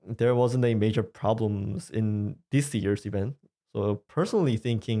there wasn't any major problems in this year's event. So personally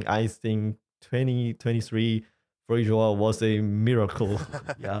thinking, I think 2023 for FJOA was a miracle.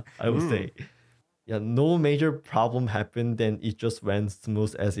 Yeah, I would say. Yeah, no major problem happened, and it just went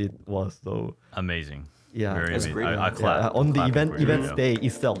smooth as it was. So Amazing. yeah, Very That's amazing. great. I clap. on I'm the clapping for you right event now. day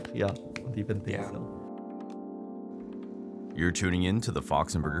itself. Yeah, on the event day Yeah. itself. You're tuning in to the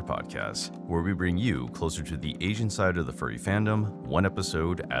Fox and Burger Podcast, where we bring you closer to the Asian side of the furry fandom, one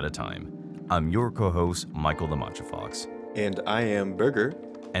episode at a time. I'm your co-host, Michael the Matcha Fox. And I am Burger.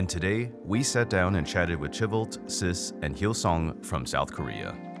 And today, we sat down and chatted with Chivilt, Sis, and Hyeonsang from South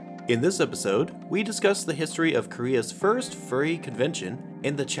Korea. In this episode, we discuss the history of Korea's first furry convention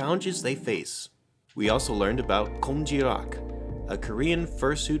and the challenges they face. We also learned about Kkomjirock, a Korean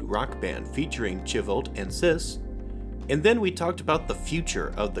fursuit rock band featuring Chivilt and Sis. And then we talked about the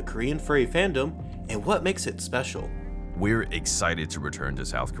future of the Korean furry fandom and what makes it special. We're excited to return to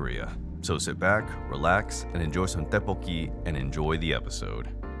South Korea. So sit back, relax, and enjoy some tteokbokki and enjoy the episode.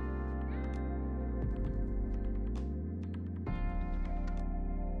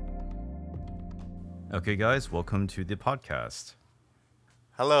 Okay, guys, welcome to the podcast.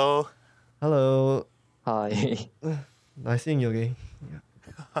 Hello. Hello, Hi. nice seeing you again.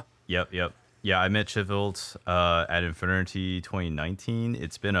 Yep. Yeah, I met Chivilt at Infinity 2019.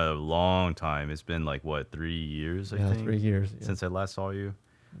 It's been a long time. It's been like, 3 years, I Yeah, think? 3 years. Yeah. Since I last saw you.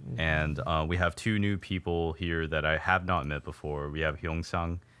 And we have two new people here that I have not met before. We have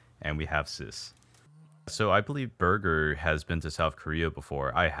Hyeonsang and we have Sis. So I believe Burger has been to South Korea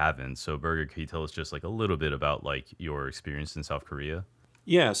before. I haven't. So Burger, can you tell us just like a little bit about like your experience in South Korea?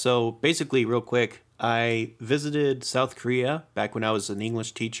 Yeah, so basically, real quick, I visited South Korea back when I was an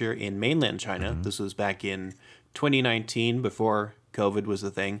English teacher in mainland China. This was back in 2019, before COVID was a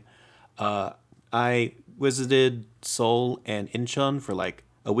thing. I visited Seoul and Incheon for like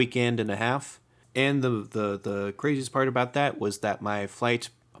a weekend and a half. And the craziest part about that was that my flight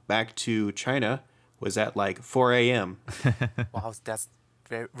back to China was at like 4 a.m. Wow, that's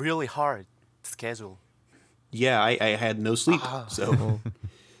really hard to schedule. Yeah, I had no sleep. So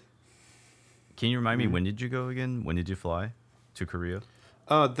Can you remind me, when did you go again? When did you fly to Korea?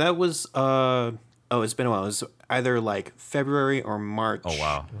 that was it's been a while. It was either like February or March. Oh,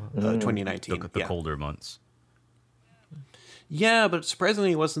 wow. 2019. The yeah. colder months. Yeah, but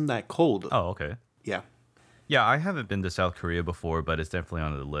surprisingly, it wasn't that cold. Oh, okay. Yeah. Yeah, I haven't been to South Korea before, but it's definitely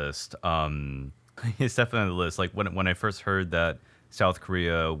on the list. It's definitely on the list. Like when I first heard that South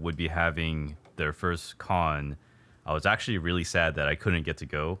Korea would be having their first con, I was actually really sad that I couldn't get to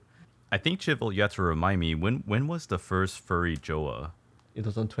go. I think, Chivilt, you have to remind me, when was the first furry JOA? It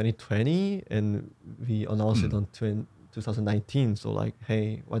was on 2020, and we announced it on 2019. So like,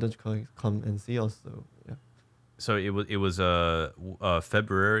 hey, why don't you come and see us? So yeah. So it was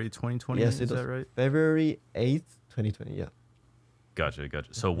February 2020. Yes, it is was that right? February 8th, 2020. Yeah, Gotcha.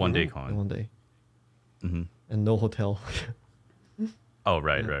 So one day in con. one day, Mhm. and no hotel. Oh,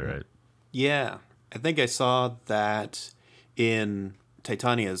 right. Yeah. I think I saw that in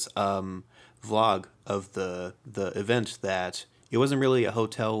Titania's vlog of the event, that it wasn't really a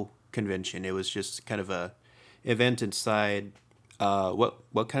hotel convention. It was just kind of a event inside.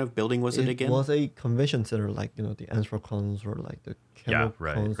 What kind of building was it again? It was a convention center, like the Anthrocons or like the Yeah,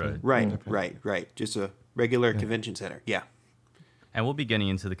 Chemicons right. and- Right. Just a regular convention center. Yeah. And we'll be getting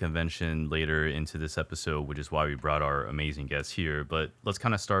into the convention later into this episode, which is why we brought our amazing guests here. But let's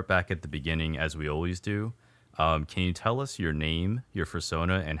kind of start back at the beginning, as we always do. Can you tell us your name, your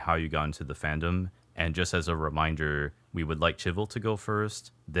persona, and how you got into the fandom? And just as a reminder, we would like Chivilt to go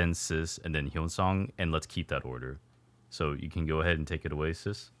first, then Sis, and then Hyeonsang, and let's keep that order. So you can go ahead and take it away,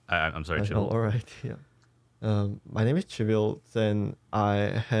 Sis. I'm sorry, Oh, Chivilt. all right, yeah. My name is Chivilt, and I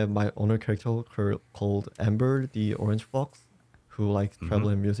have my own character called Amber, the orange fox, who likes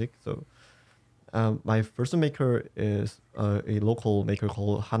traveling music. So my first maker is a local maker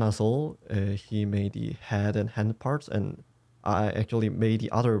called Hanasol. He made the head and hand parts, and I actually made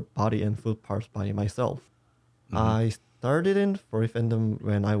the other body and foot parts by myself. I started in furry fandom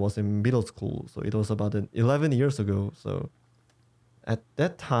when I was in middle school, so it was about 11 years ago. So at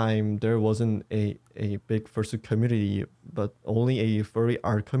that time, there wasn't a big fursuit community, but only a furry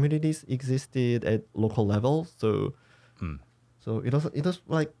art communities existed at local level. So so it was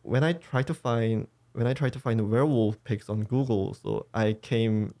like when I tried to find werewolf pics on Google, so I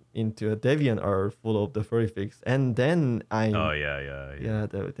came into a DeviantArt full of the furry fics, and then Oh, yeah.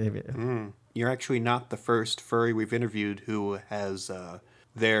 the Deviant. You're actually not the first furry we've interviewed who has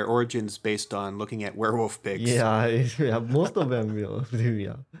their origins based on looking at werewolf pics. Yeah, most of them will do,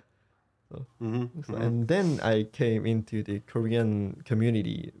 yeah. So, and then I came into the Korean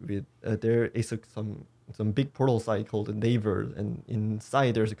community with there is some big portal site called Naver, and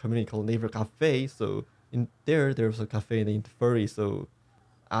inside there's a community called Naver Cafe. So in there's a cafe named Furry. So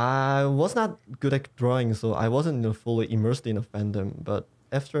I was not good at drawing, so I wasn't fully immersed in a fandom. But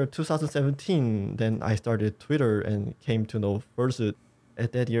after 2017, then I started Twitter and came to know Fursuit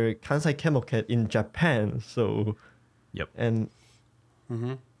at that year Kansai Kemoket in Japan. So Yep. and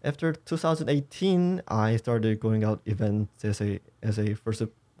after 2018, I started going out events as a first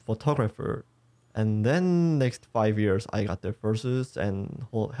photographer, and then next 5 years I got the Fursuits and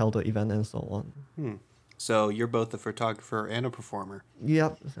held the event and so on. So you're both a photographer and a performer.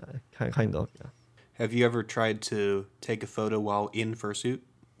 Yep, kind of. Yeah. Have you ever tried to take a photo while in fursuit?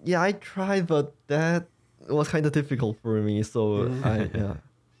 Yeah, I tried, but that was kind of difficult for me. So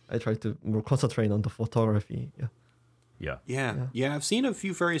I tried to more concentrate on the photography. Yeah. Yeah. I've seen a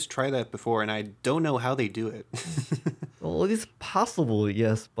few furries try that before, and I don't know how they do it. Well, it is possible,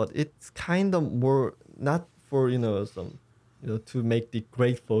 yes, but it's kind of more not for some to make the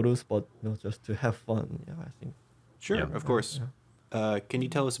great photos, but just to have fun. Yeah, I think. Sure, of course. Can you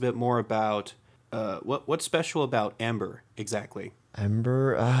tell us a bit more about what's special about Amber exactly?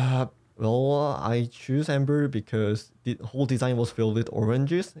 Amber, well, I choose Amber because the whole design was filled with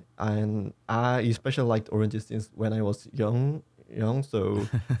oranges, and I especially liked oranges since when I was young. So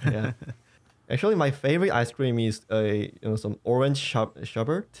yeah. Actually, my favorite ice cream is some orange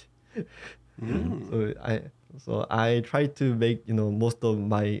sherbet. So I try to make most of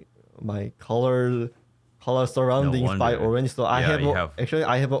my color surroundings by orange. So I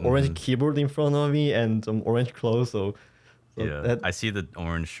have an orange keyboard in front of me and some orange clothes. So I see the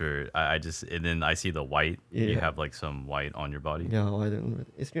orange shirt. And then I see the white. Yeah. You have like some white on your body. Yeah, I don't.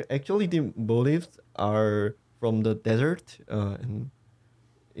 Actually the motifs are from the desert, and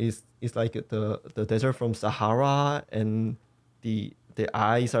it's like the desert from Sahara, and the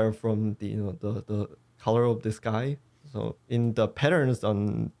eyes are from the color of the sky. So in the patterns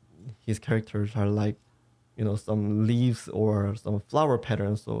on his characters are like some leaves or some flower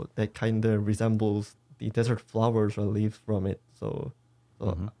patterns. So that kind of resembles the desert flowers or leaves from it. So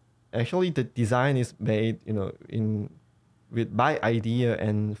actually the design is made with my idea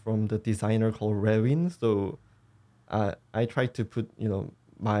and from the designer called Rewin. So I try to put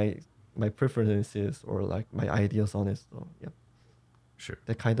my preferences or like my ideas on it. So yeah, sure,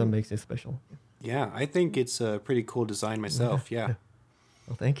 that kind of makes it special. Yeah, I think it's a pretty cool design myself. Yeah.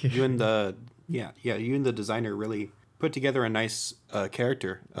 Well, thank you. You and the designer really put together a nice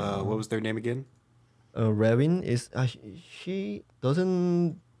character. What was their name again? Rewin is she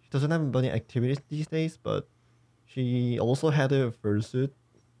doesn't have many activities these days, but she also had a fursuit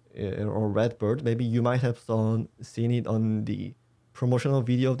or red bird. Maybe you might have seen it on the promotional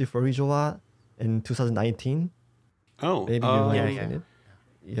video of the FJOA in 2019. Oh, maybe you might have seen it.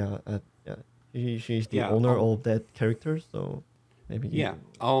 Yeah, she's the owner of that character, so maybe.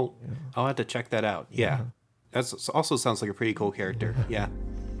 I'll have to check that out. Yeah, that also sounds like a pretty cool character. Yeah.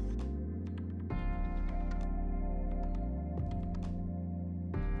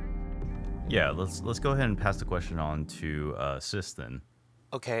 Yeah, let's go ahead and pass the question on to Sis then.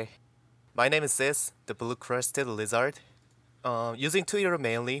 Okay. My name is Sis, the blue-crested lizard. Using Twitter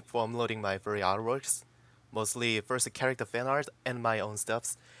mainly for uploading my furry artworks, mostly first character fan art and my own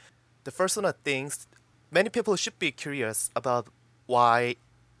stuffs. The first one of things, many people should be curious about why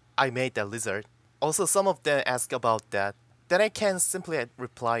I made that lizard. Also, some of them ask about that. Then I can simply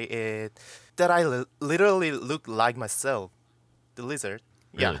reply it that I literally look like myself, the lizard.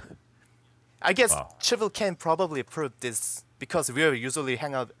 Really? Yeah. I guess Chivilt can probably prove this because we usually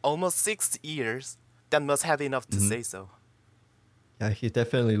hang out almost 6 years. That must have enough to say so. Yeah, he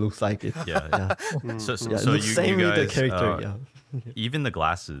definitely looks like it. Yeah. So same you guys, with the character. even the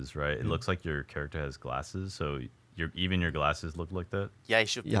glasses, right? It looks like your character has glasses, so even your glasses look like that. Yeah, it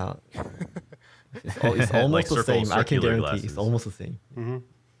should be. Yeah. It's almost Like the same. I can circular guarantee glasses. it's almost the same.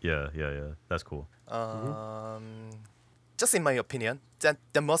 Yeah. That's cool. Just in my opinion, that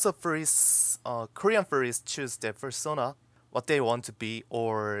the most of Korean furries choose their persona, what they want to be,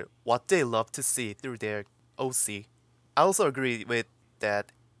 or what they love to see through their OC. I also agree with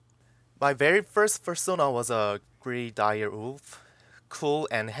that. My very first persona was a gray dire wolf, cool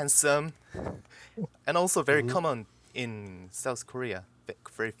and handsome, and also very common in South Korea,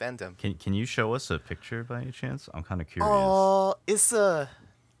 furry fandom. Can you show us a picture by any chance? I'm kind of curious. It's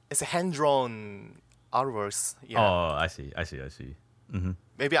a hand drawn artworks. Yeah. Oh, I see. Mm-hmm.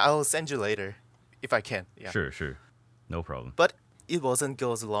 Maybe I'll send you later, if I can. Yeah. Sure. No problem. But it wasn't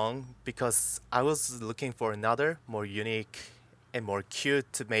goes long because I was looking for another more unique and more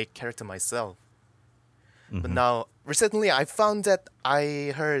cute to make character myself. But Mm-hmm. now, recently, I found that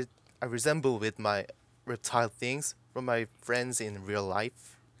I resemble with my reptile things from my friends in real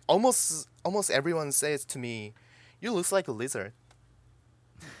life. Almost everyone says to me, "You look like a lizard.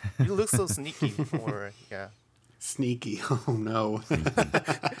 You look so sneaky." Or yeah. Sneaky. Oh no.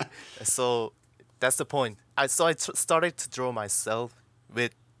 So that's the point. Started to draw myself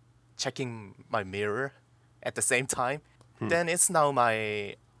with checking my mirror at the same time. Then it's now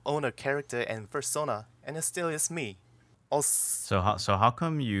my owner character and persona, and it still is me. Also, So how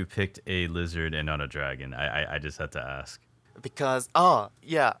come you picked a lizard and not a dragon? I just had to ask. because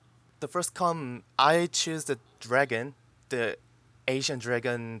yeah, the first I choose the dragon, the Asian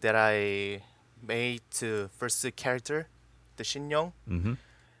dragon that I made to first character, the Shinyoung.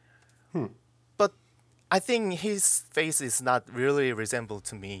 Mm-hmm. But I think his face is not really resemble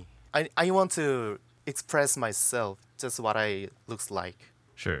to me. I want to express myself, just what I looks like.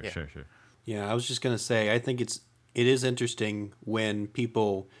 Sure, Yeah. sure. Yeah, I was just gonna say, I think it is interesting when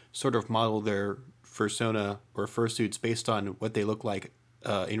people sort of model their persona or fursuits based on what they look like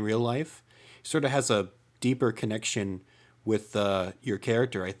in real life. Sort of has a deeper connection with your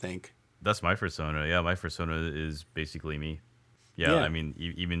character, I think. That's my persona. Yeah, my persona is basically me. Yeah, Yeah. I mean,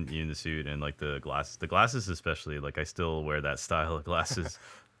 even in the suit and like the glasses especially. Like I still wear that style of glasses.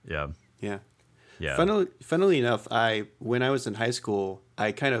 Yeah, Yeah. yeah. Funnily enough, when I was in high school,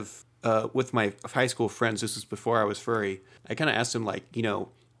 I kind of with my high school friends. This was before I was furry. I kind of asked them like,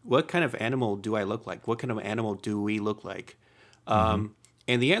 what kind of animal do I look like? What kind of animal do we look like?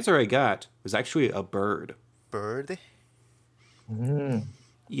 And the answer I got was actually a bird. Bird.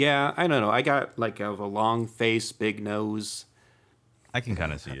 Yeah, I don't know. I got like a long face, big nose. I can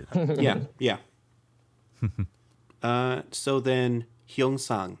kind of see it. Yeah. So then,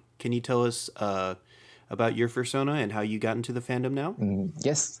 Hyeonsang, can you tell us about your persona and how you got into the fandom now?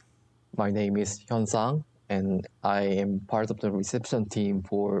 Yes, my name is Hyeonsang, and I am part of the reception team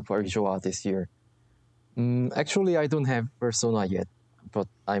for FJOA this year. Actually, I don't have persona yet, but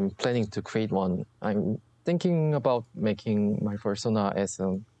I'm planning to create one. I'm thinking about making my persona as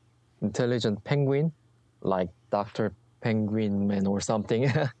an intelligent penguin, like Dr. Penguin Man or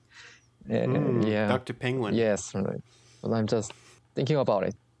something. Yeah. Dr. Penguin. Yes, right. But I'm just thinking about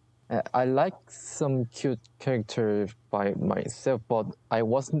it. I like some cute character by myself, but I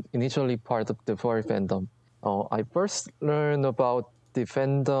wasn't initially part of the furry fandom. I first learned about the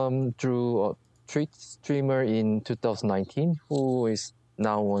fandom through a Twitch streamer in 2019 who is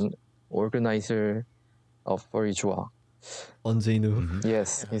now an organizer of Furry Joa. Onzinu.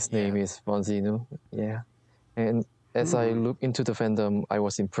 Yes, his name is Bonzinu. Yeah. And as I look into the fandom, I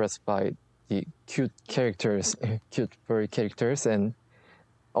was impressed by the cute characters, cute furry characters, and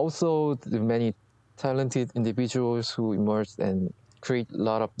also the many talented individuals who emerged and create a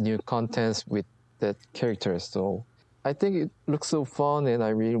lot of new contents with that characters. So I think it looks so fun, and I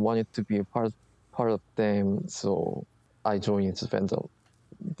really wanted to be a part of them. So I joined into fandom.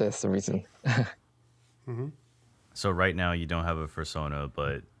 That's the reason. So right now you don't have a persona,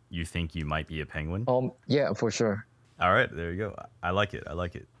 but you think you might be a penguin. Yeah, for sure. All right, there you go. I like it.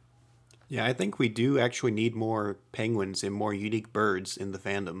 Yeah, I think we do actually need more penguins and more unique birds in the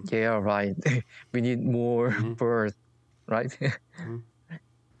fandom. Yeah, right. We need more birds, right?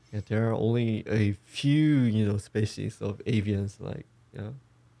 Yeah, there are only a few, species of avians. Like,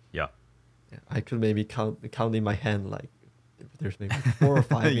 Yeah. I could maybe count in my hand. Like, there's maybe 4 or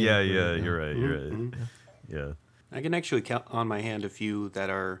 5. Yeah, you're right. Yeah. I can actually count on my hand a few that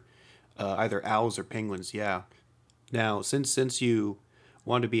are either owls or penguins. Yeah. Now, since you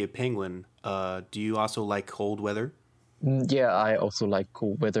want to be a penguin, do you also like cold weather? Yeah, I also like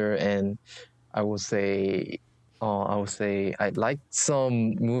cool weather, and I would say I like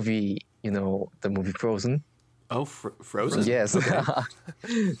some movie. The movie Frozen. Oh, Frozen? Yes.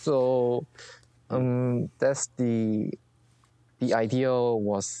 So, that's the idea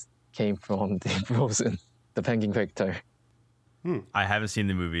came from the Frozen, the penguin character. I haven't seen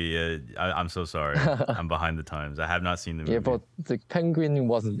the movie. I'm so sorry. I'm behind the times. I have not seen the movie. Yeah, but the penguin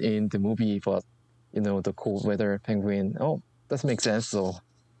wasn't in the movie, but the cold weather penguin. Oh, that makes sense. So,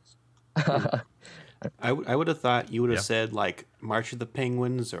 I would have thought you would have Yeah. said like March of the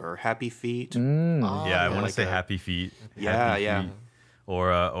Penguins or Happy Feet. Yeah, I want to like say a- Happy Feet. Yeah, Happy yeah. Feet.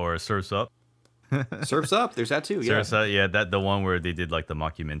 Or Surf's Up. Surf's Up. There's that too. Yeah. Surf's Up, yeah, the one where they did like the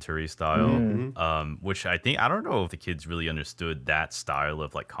mockumentary style, which I don't know if the kids really understood that style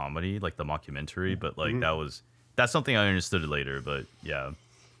of like comedy, like the mockumentary, but like that's something I understood later. But yeah,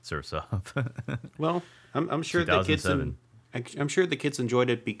 Surf's Up. Well, I'm sure the kids 2007. I'm sure the kids enjoyed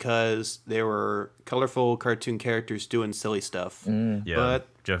it because there were colorful cartoon characters doing silly stuff. Yeah, But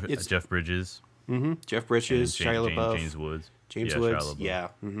Jeff Bridges, Jeff Bridges, and Shia LaBeouf, James Woods. James Yeah, Woods. Shia LaBeouf. Yeah.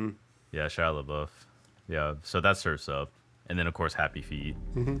 Yeah, Shia LaBeouf. Yeah, so that surfs up. And then, of course, Happy Feet.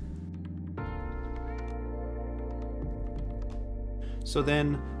 So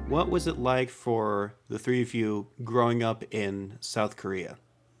then, what was it like for the three of you growing up in South Korea?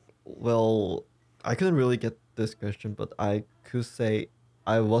 Well, I couldn't really get this question, but I could say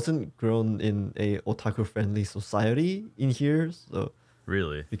I wasn't grown in a otaku friendly society in here, so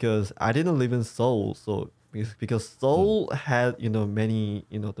Really? because I didn't live in Seoul, so because Seoul had many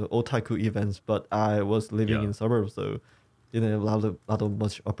the otaku events, but I was living Yeah. in suburbs, so didn't have a lot of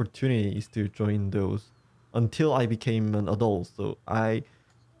much opportunities to join those until I became an adult. So I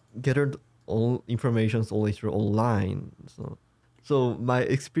gathered all information only through online. So my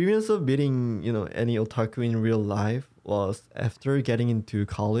experience of meeting any otaku in real life was after getting into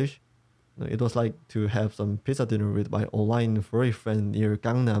college. It was like to have some pizza dinner with my online furry friend near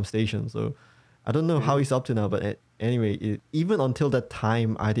Gangnam Station. So I don't know how it's up to now, but anyway, even until that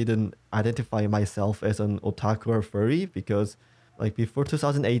time, I didn't identify myself as an otaku or furry because, like before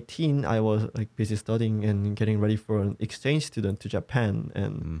 2018, I was like busy studying and getting ready for an exchange student to Japan.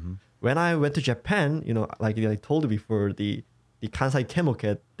 And when I went to Japan, like I told you before, the Kansai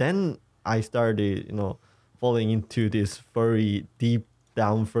Kemoket, then I started, falling into this furry, deep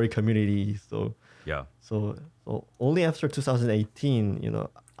down furry community. So Yeah. so only after 2018,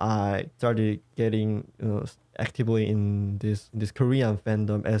 I started getting actively in this Korean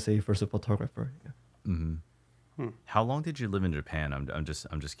fandom as a first photographer. Yeah. How long did you live in Japan? I'm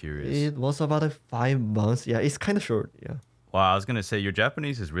just curious. It was about 5 months. Yeah, it's kind of short. Yeah. Well, I was gonna say your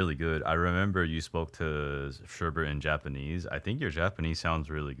Japanese is really good. I remember you spoke to Sherbert in Japanese. I think your Japanese sounds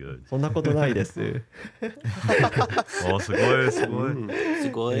really good. そんなことないです。Oh, sugoi.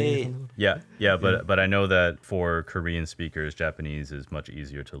 Sugoi. Yeah, but I know that for Korean speakers, Japanese is much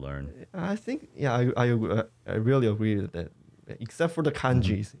easier to learn. I think I really agree with that, except for the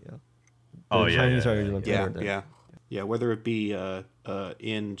kanjis. Yeah. Oh, The yeah, Chinese yeah, are yeah. better Yeah, than- yeah. Whether it be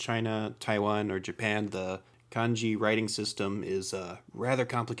in China, Taiwan, or Japan, the kanji writing system is rather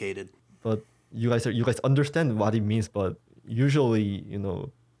complicated. But you guys understand what it means. But usually,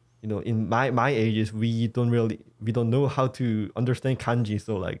 in my ages, we don't know how to understand kanji.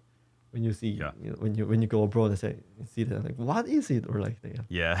 So like, when you see, Yeah. when you go abroad and see that, like, what is it, or like that.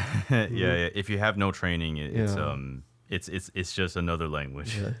 Yeah, yeah. If you have no training, Yeah. it's just another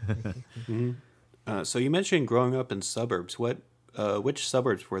language. Yeah. So you mentioned growing up in suburbs. Which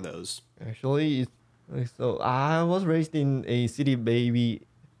suburbs were those? Actually, so I was raised in a city, baby.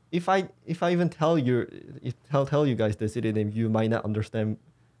 If I even tell you guys the city name, you might not understand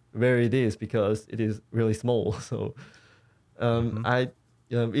where it is because it is really small. So,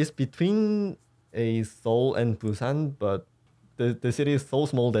 it's between a Seoul and Busan, but the city is so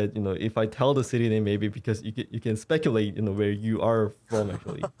small that if I tell the city name, maybe because you can speculate where you are from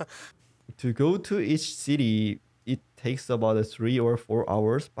actually. To go to each city, it takes about 3 or 4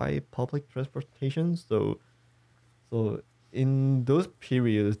 hours by public transportation. So in those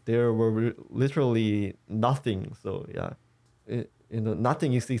periods, there were literally nothing. So yeah,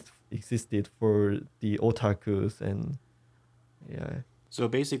 nothing existed for the otakus, and yeah. So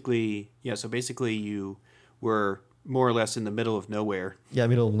basically, you were more or less in the middle of nowhere. Yeah,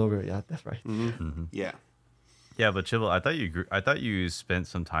 middle of nowhere. Yeah, that's right. Yeah. Yeah, but Chivilt, I thought you spent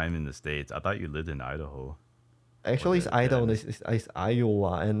some time in the States. I thought you lived in Idaho. Actually, it's Idaho, it's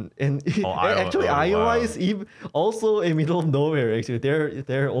Iowa, and Iowa. actually Oh, Iowa wow. is also a middle of nowhere. Actually,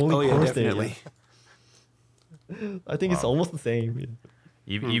 they're only Oh yeah, close there, definitely. yeah. I think it's Wow. almost the same.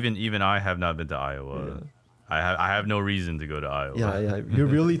 Yeah. Even I have not been to Iowa. Yeah. I have no reason to go to Iowa. Yeah, you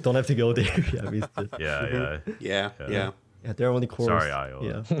really don't have to go there. Yeah, it's just, Yeah. Yeah. yeah, there are only corns. Sorry,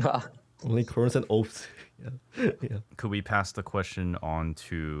 Iowa. Yeah, only corns and oats. Yeah. Could we pass the question on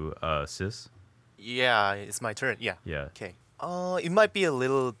to Sis? Yeah, it's my turn. Yeah. Yeah. Okay. It might be a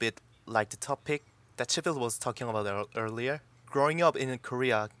little bit like the topic that Chivilt was talking about earlier. Growing up in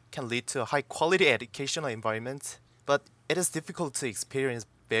Korea can lead to a high quality educational environment, but it is difficult to experience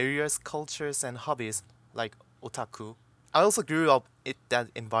various cultures and hobbies like otaku. I also grew up in that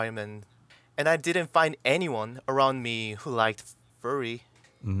environment, and I didn't find anyone around me who liked furry.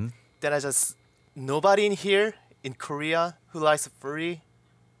 Mm-hmm. Then nobody in here in Korea who likes furry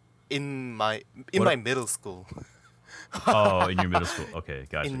in my middle school. Oh, in your middle school. Okay,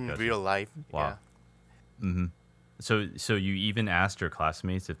 gotcha. In gotcha. real life. Wow. So you even asked your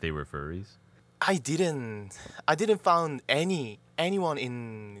classmates if they were furries? I didn't found anyone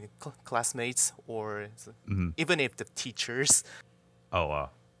in classmates or even if the teachers. Oh wow.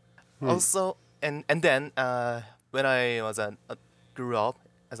 Also, and then when I was grew up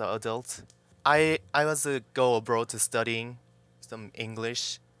as an adult, I was go abroad to studying some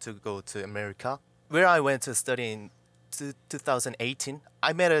English to go to America, where I went to study in 2018.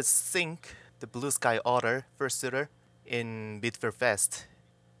 I met a Sink, the Blue Sky Otter fursuiter, in Midfair Fest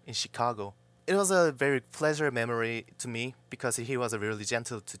in Chicago. It was a very pleasure memory to me because he was really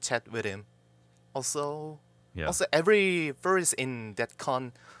gentle to chat with him. Also, Yeah. also every furries in that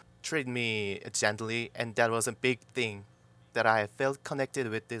con treated me gently, and that was a big thing that I felt connected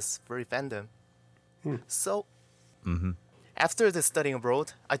with this furry fandom. So after the studying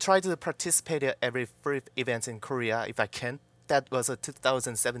abroad, I tried to participate at every furry event in Korea if I can. That was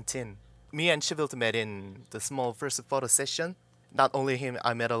 2017. Me and Chivilt met in the small first photo session. Not only him,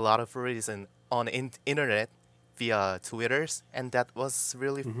 I met a lot of furries on internet via Twitters, and that was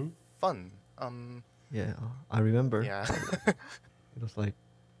really fun. Yeah, I remember. Yeah. It was like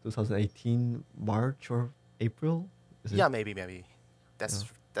 2018 March or April. Is Yeah, it? maybe. That's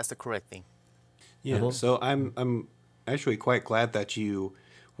the correct thing. Yeah. Level? So I'm actually quite glad that you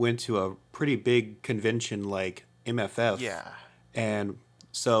went to a pretty big convention like MFF. Yeah. And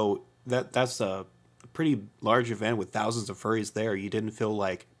so that's a pretty large event with thousands of furries there. You didn't feel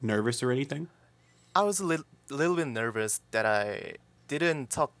like nervous or anything? I was a little bit nervous that I didn't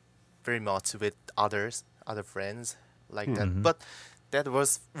talk very much with other friends like that. But that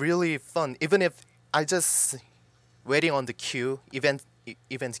was really fun. Even if I just waiting on the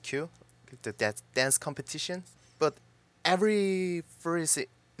event queue, the dance competition. But every furry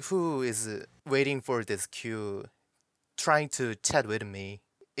who is waiting for this queue, trying to chat with me,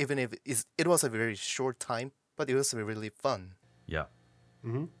 even if it was a very short time, but it was really fun. Yeah.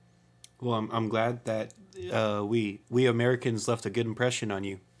 Well, I'm glad that we Americans left a good impression on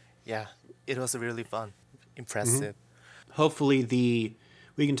you. Yeah, it was really fun, impressive. Hopefully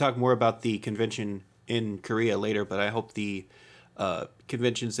we can talk more about the convention in Korea later, but I hope the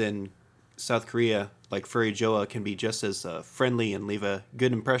conventions in South Korea, like FJOA, can be just as friendly and leave a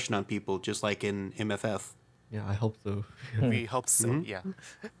good impression on people, just like in MFF. Yeah, I hope so. We hope so. Yeah.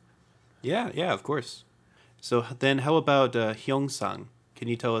 Yeah, of course. So then, how about Hyeonsang? Can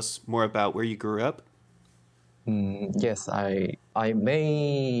you tell us more about where you grew up? Yes, I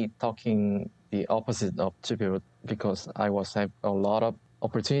may talking the opposite of Chivilt because I was have a lot of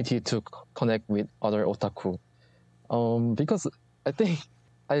opportunity to connect with other otaku. Because I think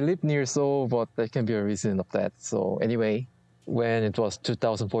I live near Seoul, but that can be a reason of that. So anyway, when it was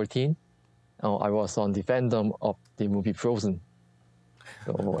 2014, I was on the fandom of the movie Frozen.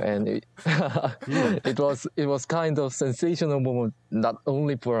 So, and it was kind of sensational moment, not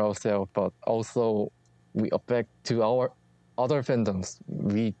only for ourselves, but also we affect to our other fandoms.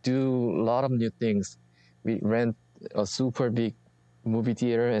 We do a lot of new things. We rent a super big movie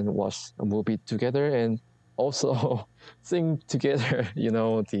theater and watch a movie together, and also sing together. You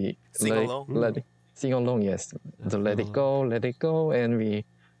know the Sing along? sing along. Yes, the Let It Go, and we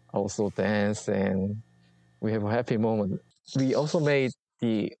also dance and we have a happy moment. We also made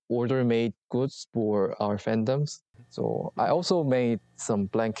the order-made goods for our fandoms. So I also made some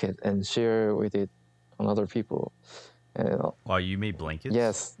blanket and share with it on other people. And Wow, you made blankets?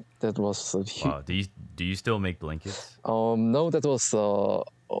 yes, that was a huge. Wow. Do you still make blankets? No, that was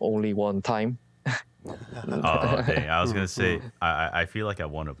only one time. Oh, dang. I was gonna say I feel like I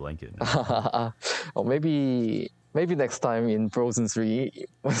want a blanket now. Or maybe next time in Frozen 3.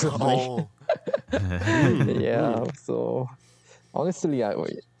 Oh, Yeah, so honestly,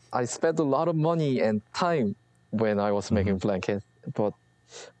 I spent a lot of money and time when I was making blankets, but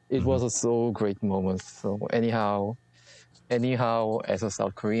it was a so great moment. So anyhow, as a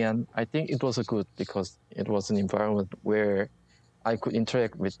South Korean, I think it was a good because it was an environment where I could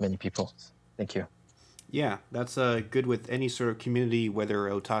interact with many people. Thank you. Yeah, that's good with any sort of community, whether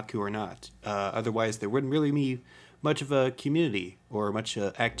otaku or not. Otherwise, there wouldn't really be much of a community or much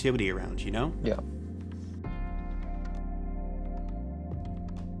activity around, you know? Yeah.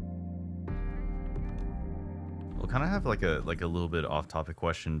 We'll kind of have like a little bit off topic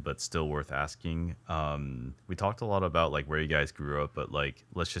question, but still worth asking. We talked a lot about like where you guys grew up, but like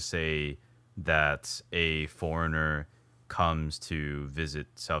let's just say that a foreigner comes to visit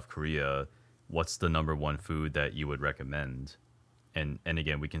South Korea. What's the number one food that you would recommend? And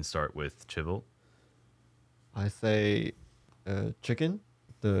again, we can start with Chivilt. I say chicken,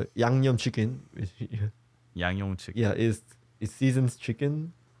 the yangnyeom chicken. Yangyong chicken. Yeah, it's seasoned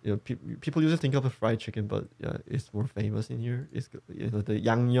chicken people usually think of a fried chicken, but it's more famous in here. It's the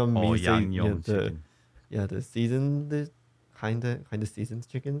yangnyeom Oh, miso, yangnyeom chicken. the seasoned kind of seasoned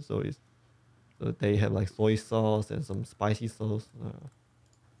chicken. So they have like soy sauce and some spicy sauce.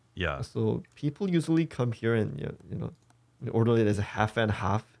 Yeah. So people usually come here and order it as a half and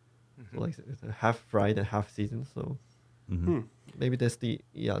half, so like it's a half fried and half seasoned. So maybe that's the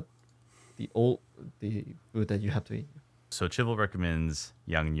food that you have to eat. So Chivilt recommends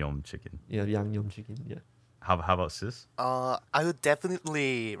yangnyeom chicken. Yeah, yangnyeom chicken. Yeah. How about sis? I would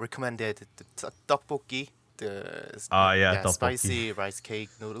definitely recommend it. The tteokbokki, Tteokbokki. spicy rice cake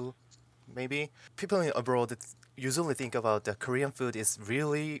noodle. Maybe people abroad usually think about the Korean food is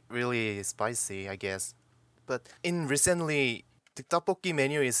really really spicy, I guess. But recently, the tteokbokki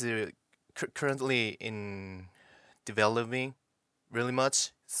menu is currently in developing really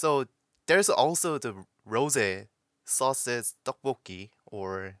much. So there's also the rose sauces tteokbokki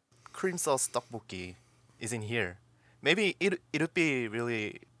or cream sauce tteokbokki is in here. Maybe it would be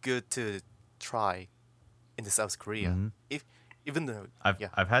really good to try in the South Korea. If even though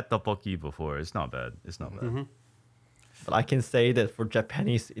I've had tteokbokki before. It's not bad. It's not bad. But I can say that for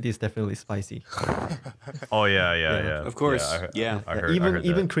Japanese, it is definitely spicy. Oh yeah. Of course. I heard, even I heard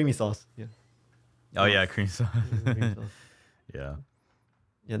even that. creamy sauce. Yeah. Oh yeah, cream sauce. Creamy sauce. Yeah.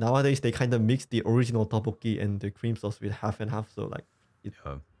 Yeah, nowadays they kind of mix the original tteokbokki and the cream sauce with half and half, so like it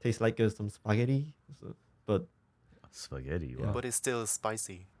tastes like some spaghetti. So, but Spaghetti. Wow. but it's still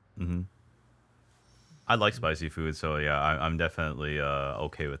spicy. I like spicy food, so yeah, I'm definitely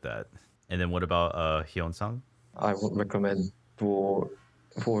okay with that. And then what about Hyeonsang? I would recommend for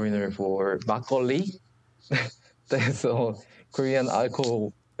foreigner for makgeolli. That's a Korean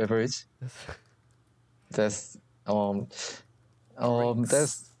alcohol beverage. That's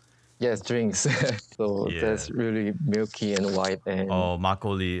that's yes drinks. So Yeah. that's really milky and white and Oh,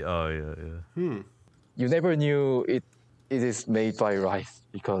 makgeolli. Oh yeah. you never knew it is made by rice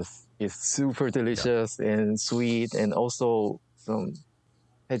because it's super delicious and sweet and also some.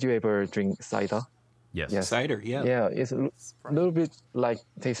 Had you ever drink cider? Yes. Yes. Cider, yeah. Yeah, it's a little bit like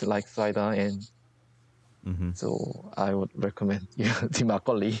tastes like cider, and so I would recommend the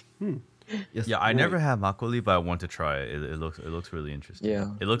makgeolli. yes, Yeah, I never had makgeolli, but I want to try it. It looks really interesting.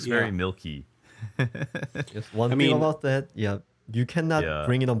 Yeah. It looks Yeah. very milky. yes. One I thing mean- about that, you cannot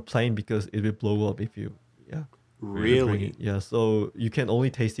bring it on plane because it will blow up if you bring Really? it. Yeah, so you can only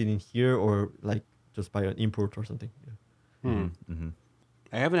taste it in here or like just buy an import or something. Yeah.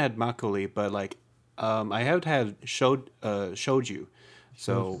 I haven't had makgeolli, but like I have had shoju.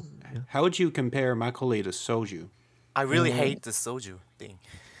 So how would you compare makgeolli to soju? I really hate the soju thing.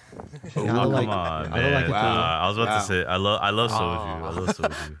 Oh, I don't come like it. on, I don't man. like it too. I was about Wow. to say I love soju. I love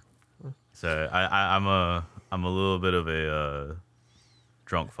soju. So I'm a little bit of a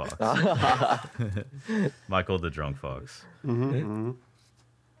drunk fox. Michael the drunk fox.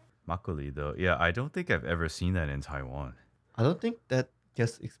 Makgeolli though, yeah, I don't think I've ever seen that in Taiwan. I don't think that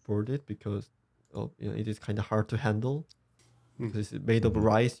gets exported because it is kind of hard to handle. Because it's made of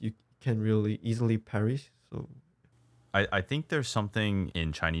rice, you can really easily perish. So I think there's something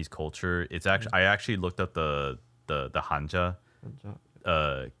in Chinese culture. It's actually I actually looked up the hanja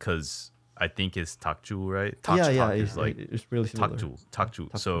because I think it's takju, right? Tak is like it's really similar.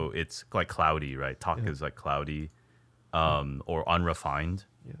 takju. So it's like cloudy, right? Tak is like cloudy, or unrefined,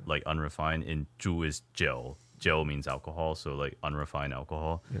 like unrefined. And ju is gel. Gel means alcohol, so like unrefined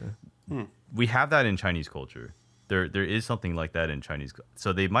alcohol. Yeah. We have that in Chinese culture. There is something like that in Chinese.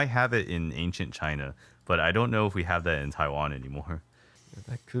 So they might have it in ancient China, but I don't know if we have that in Taiwan anymore. Yeah,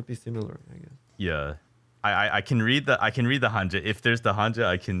 that could be similar, I guess. Yeah. I can read the hanja. If there's the hanja,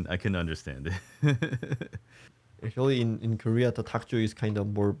 I can understand it. Actually, in Korea, the takju is kind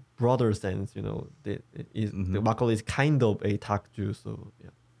of more broader sense. The makgeolli is kind of a takju. So yeah.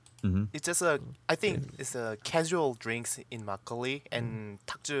 It's just I think it's a casual drinks in makgeolli, and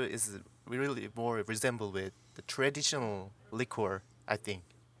takju is really more resemble with the traditional liquor, I think.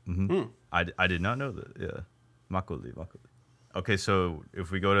 I did not know that. Yeah, makgeolli. Okay, so if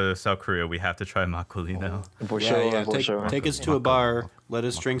we go to South Korea, we have to try makgeolli now. For sure, for Take, sure. take us to a bar. Let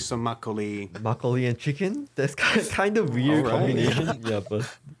us drink some makgeolli. Makgeolli and chicken? That's kind of weird All right. combination. Yeah, but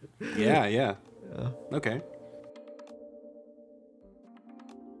Yeah. Okay.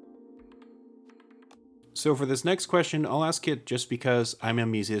 So for this next question, I'll ask it just because I'm a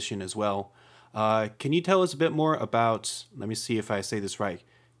musician as well. Can you tell us a bit more about, let me see if I say this right,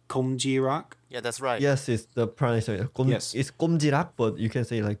 Kkomjirock? Yeah, that's right. yes, it's the pronunciation. Yes. It's Kkomjirock, but you can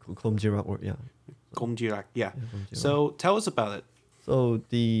say like Kkomjirock or Kkomjirock, yeah. Kkomjirock. So tell us about it. So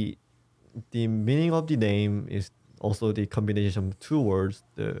the meaning of the name is also the combination of two words.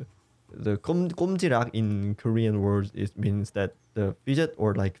 The Kkomjirock in Korean words it means that the fidget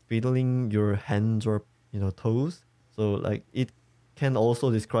or like fiddling your hands or toes. So like it can also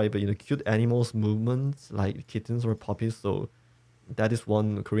describe cute animals movements like kittens or puppies. So that is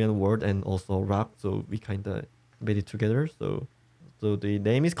one Korean word and also rock. So we kind of made it together. So the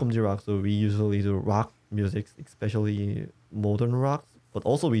name is Kkomjirock. So we usually do rock music, especially modern rock. But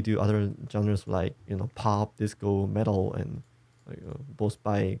also we do other genres like pop, disco, metal, and both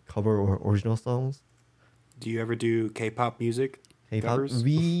by cover or original songs. Do you ever do K-pop music? K-pop. Covers?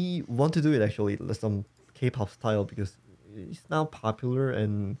 We want to do it actually, some K-pop style because it's now popular,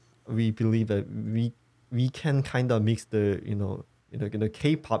 and we believe that we can kind of mix the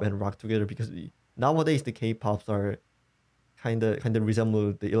K-pop and rock together because nowadays the K-pops are kind of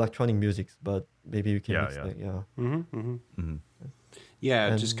resemble the electronic musics, but maybe we can mix it. Yeah. Mm-hmm, mm-hmm. Mm-hmm.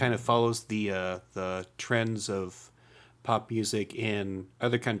 Yeah, it just kind of follows the trends of pop music in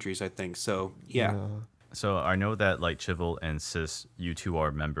other countries, I think. So yeah. So I know that like Chivilt and Sis, you two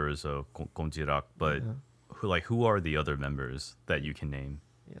are members of Kkomjirock, but who are the other members that you can name?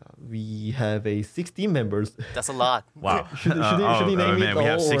 Yeah, we have 16 members. That's a lot. Wow. should we name man, it we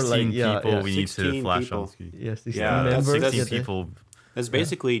have all, 16 or like, people we need 16 to flash people. on screen. Yeah, 16 Yeah, members. 16 that's- people. That's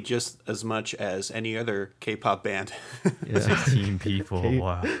basically just as much as any other K-pop band. Yeah. 16 people. Okay.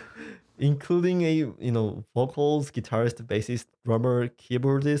 Wow. Including a vocals, guitarist, bassist, drummer,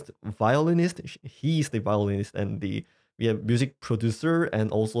 keyboardist, violinist. He's the violinist, and we have music producer and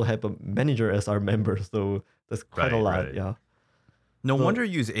also have a manager as our member. So that's quite a Right, lot. right. Yeah. No So- wonder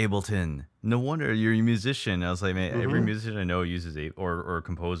you use Ableton. No wonder you're a musician. I was like, man, every musician I know uses or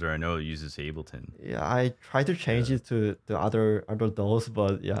composer I know uses Ableton. Yeah, I try to change it to the other DAWs,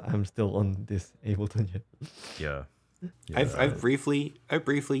 but yeah, I'm still on this Ableton yet. Yeah. I've briefly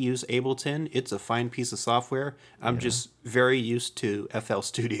used Ableton. It's a fine piece of software. I'm just very used to FL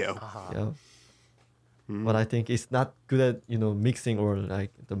Studio. Yeah. But I think it's not good at mixing or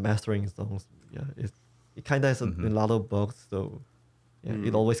like the mastering songs. Yeah, it kind of has a lot of bugs, so yeah,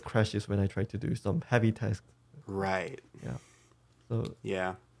 it always crashes when I try to do some heavy tasks. Right. Yeah. So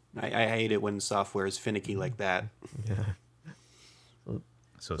Yeah. I hate it when software is finicky like that. yeah.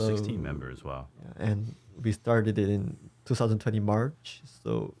 So 16 members. Wow. Yeah, and we started it in 2020 March.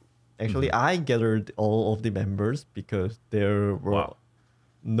 So actually, I gathered all of the members because there were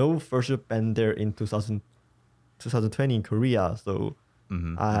no first band there in 2020 in Korea. So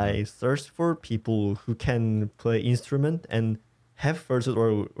I searched for people who can play instrument and have verses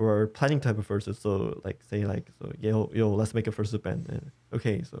or planning to have a verses. So yo, let's make a versus band. And,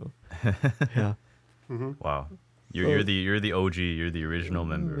 okay, so yeah. Wow. You're the OG. You're the original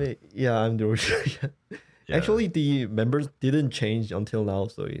member. Yeah, I'm the original. Yeah. Actually, the members didn't change until now,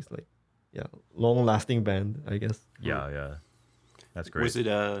 so it's like, long-lasting band, I guess. Yeah. That's great.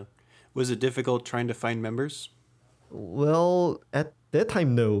 Was it difficult trying to find members? Well, at that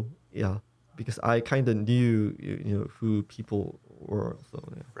time, no. Yeah, because I kind of knew, who people were. So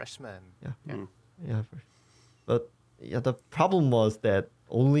yeah. Freshman. Yeah. But yeah, the problem was that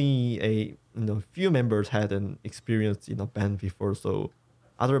only a few members had an experience in a band before, so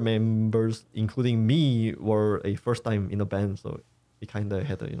other members, including me, were a first time in a band, so we kind of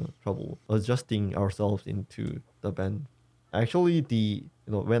had trouble adjusting ourselves into the band. Actually,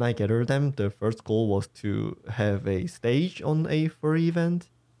 when I gathered them, the first goal was to have a stage on a furry event,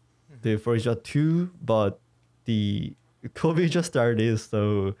 the FJOA 2, but the COVID just started,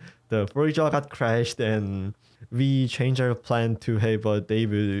 so the FJOA got crashed, and we changed our plan to have a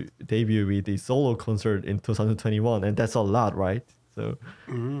debut with the solo concert in 2021, and that's a lot, right? So,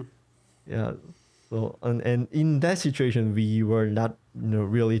 yeah. So and in that situation, we were not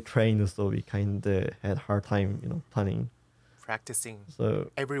really trained, so we kind of had hard time planning. Practicing So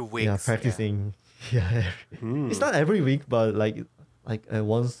every week. yeah, practicing. Yeah, it's not every week, but like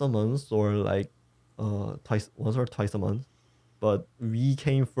once a month or once or twice a month. But we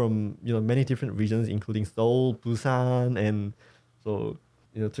came from many different regions, including Seoul, Busan, and so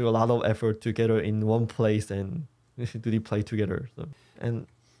took a lot of effort together in one place and do the play together.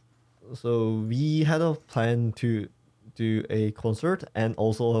 So we had a plan to do a concert and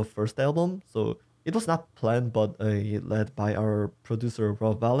also a first album. So it was not planned, but led by our producer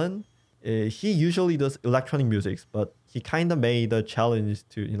Rob Valen. He usually does electronic music, but he kind of made a challenge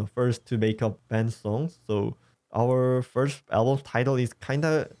to first to make up band songs. So our first album title is kind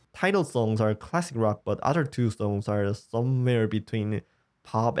of title songs are classic rock, but other two songs are somewhere between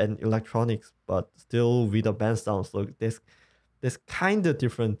pop and electronics, but still with a band sound. So there's kind of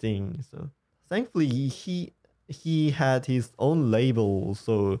different things. So thankfully he had his own label,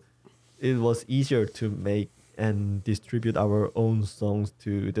 so it was easier to make and distribute our own songs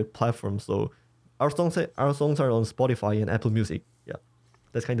to the platform. So our songs are on Spotify and Apple Music. Yeah,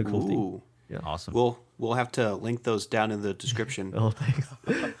 that's kind of cool thing. Ooh. Yeah. Awesome. We'll have to link those down in the description. Oh, thanks.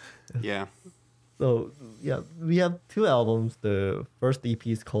 Yeah. So yeah, we have 2 albums. The first EP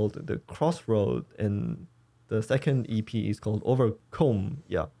is called The Crossroad, and the second EP is called Overcome.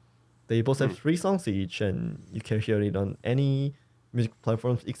 Yeah, they both have 3 songs each, and you can hear it on any music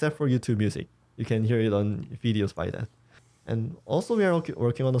platforms except for YouTube Music. You can hear it on videos by that. And also we are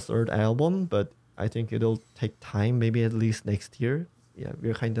working on a third album, but I think it'll take time, maybe at least next year. Yeah,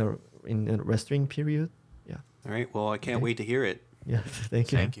 we're kind of in a resting period. Yeah. All right. Well, I can't wait to hear it. Yeah.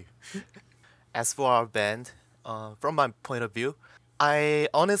 Thank you. Thank you. As for our band, from my point of view, I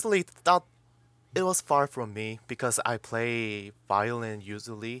honestly thought it was far from me because I play violin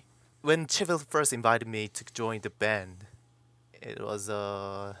usually. When Chivilt first invited me to join the band, it was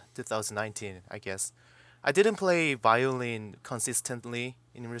 2019, I guess. I didn't play violin consistently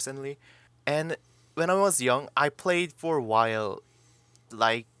in recently, and when I was young, I played for a while,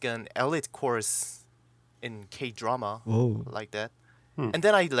 like an elite course in K-drama, Whoa. like that. And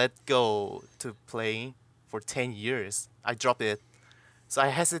then I let go to playing for 10 years. I dropped it. So I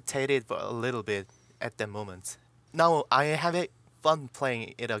hesitated for a little bit at that moment. Now I have fun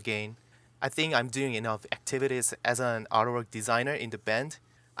playing it again. I think I'm doing enough activities as an artwork designer in the band.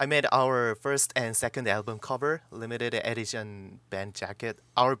 I made our first and second album cover, limited edition band jacket,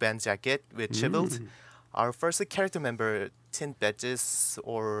 our band jacket with Chivilt. Our first character member, tint badges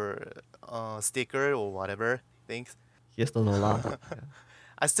or sticker or whatever things. He has done a lot. Yeah.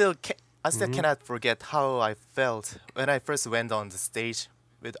 I still cannot forget how I felt when I first went on the stage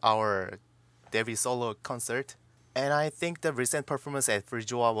with our debut solo concert. And I think the recent performance at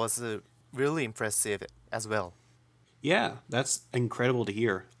FJOA was really impressive as well. Yeah, that's incredible to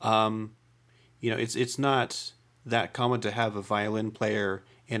hear. It's not that common to have a violin player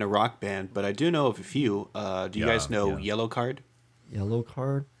in a rock band, but I do know of a few. Do you guys know Yellow Card? Yellow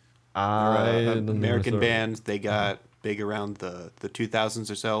Card? They're an American band. They got big around the 2000s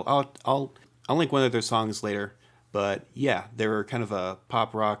or so. I'll link one of their songs later. But yeah, they were kind of a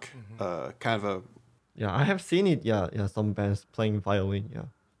pop rock, kind of a... Yeah, I have seen it. Yeah, some bands playing violin. Yeah,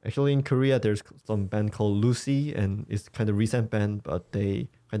 actually in Korea there's some band called Lucy, and it's kind of recent band, but they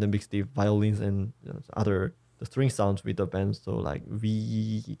kind of mix the violins and the string sounds with the band. So like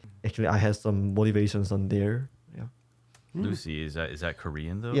I had some motivations on there. Yeah. Lucy, is that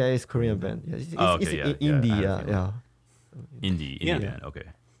Korean though? Yeah, it's Korean band. Yeah, it's I indie. had a Yeah, feeling. yeah. Indie band. Okay.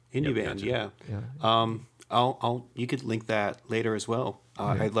 indie Yep, band. gotcha. Yeah. Yeah. You could link that later as well.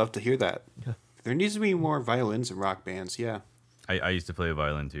 I'd love to hear that. Yeah. There needs to be more violins in rock bands. Yeah. I used to play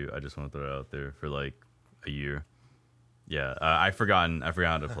violin too. I just want to throw it out there for like a year. Yeah, I've forgotten how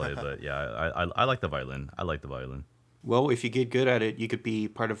to play, but yeah, I like the violin. I like the violin. Well, if you get good at it, you could be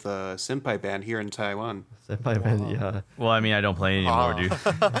part of the senpai band here in Taiwan. Senpai band. Yeah. Well, I mean, I don't play anymore, dude.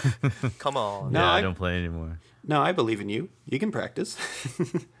 Come on. No, Yeah, I I- don't play anymore. No, I believe in you. You can practice.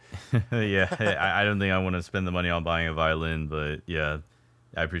 Yeah, I don't think I want to spend the money on buying a violin, but yeah,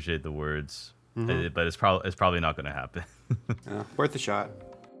 I appreciate the words. But it's probably not going to happen. Worth a shot.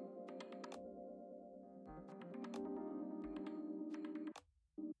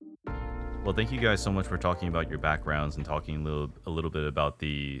 Well, thank you guys so much for talking about your backgrounds and talking a little bit about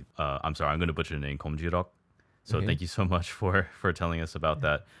the. I'm sorry, I'm going to butcher the name, Kkomjirock. So Okay. thank you so much for telling us about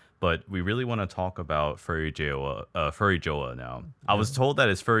that. But we really want to talk about FJOA now. I was told that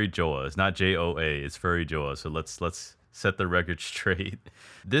it's FJOA. It's not JOA. It's FJOA. So let's set the record straight.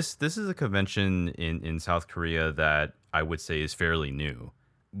 This is a convention in South Korea that I would say is fairly new.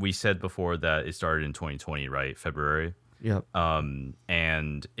 We said before that it started in 2020, right? February. Yeah.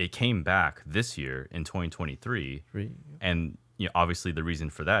 And it came back this year in 2023. And obviously the reason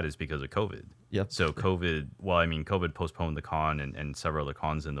for that is because of COVID. Yep. So COVID postponed the con and several other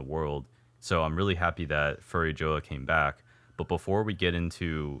cons in the world. So I'm really happy that FJOA came back. But before we get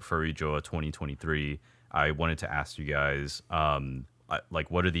into FJOA 2023, I wanted to ask you guys,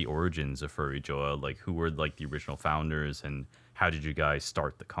 what are the origins of FJOA? Like, who were like the original founders, and how did you guys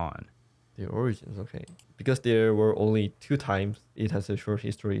start the con? The origins, okay. Because there were only 2 times, it has a short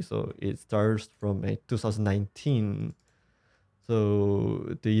history. So it starts from 2019.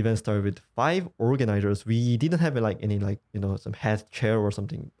 So the event started with 5 organizers. We didn't have any some head chair or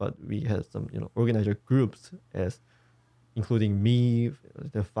something, but we had some organizer groups including me,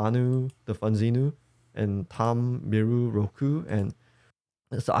 the Fanzinu, and Tom, Miru, Roku, and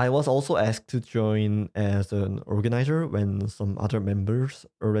so I was also asked to join as an organizer when some other members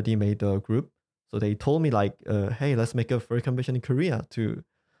already made a group. So they told me hey, let's make a furry convention in Korea too.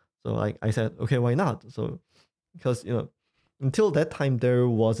 So I said, okay, why not? So because until that time there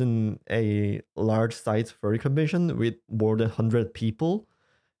wasn't a large size furry convention with more than 100 people,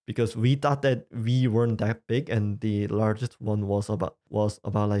 because we thought that we weren't that big, and the largest one was about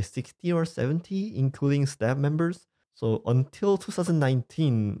like 60 or 70 including staff members. So until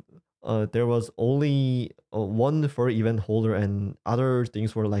 2019, there was only one furry event holder, and other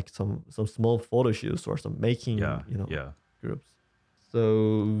things were like some small photo shoots or some making groups.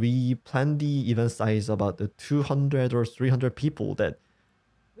 So we planned the event size about the 200 or 300 people, that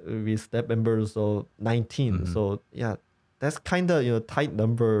we staff members of 19. So yeah, that's kind of tight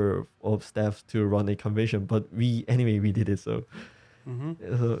number of staff to run a convention, but we did it. So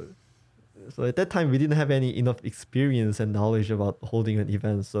so at that time we didn't have enough experience and knowledge about holding an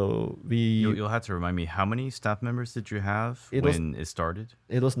event. So you'll have to remind me, how many staff members did you have when it started?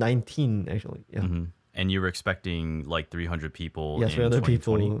 It was 19 actually. Yeah. And you were expecting like 300 people. Yeah, 300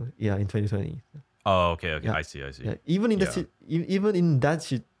 people. Yeah, in 2020. Oh, okay. Yeah. I see. Yeah. Even in in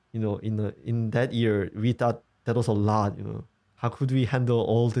that year, we thought that was a lot. How could we handle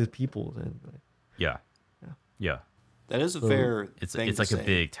all the people? And yeah. That is a fair thing it's like to a say.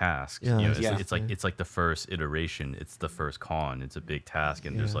 big task. Yeah, It's like the first iteration. It's the first con. It's a big task,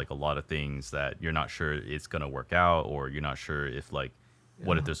 and there's like a lot of things that you're not sure it's gonna work out, or you're not sure if like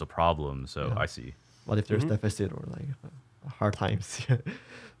what if there's a problem. So I see. What if there's deficit or like hard times?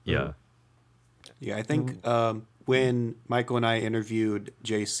 Yeah. Yeah, I think when Michael and I interviewed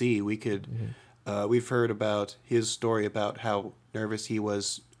JC, we've heard about his story about how nervous he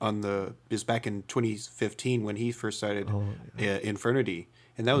was back in 2015 when he first started Infernity,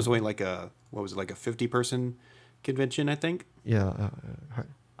 and that was only like a 50-person convention, I think. Yeah,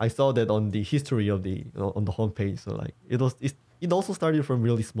 I saw that on the history of the on the homepage. So like it also started from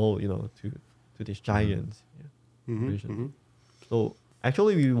really small, to these giants. So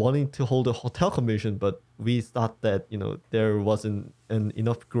actually, we wanted to hold a hotel convention, but we thought that there wasn't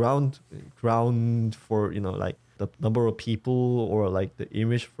enough ground for like the number of people, or like the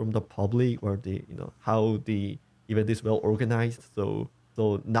image from the public, or the how the event is well organized. So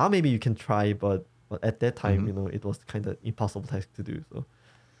now maybe you can try, but at that time it was kind of impossible task to do. So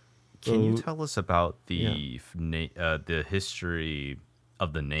can you tell us about the history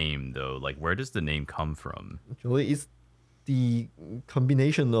of the name though? Like, where does the name come from? Actually, it's the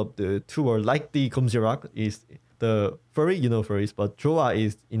combination of the two, or like the Kkomjirock is the furry, furries, but JOA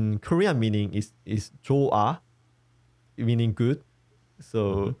is in Korean meaning is JOA, meaning good.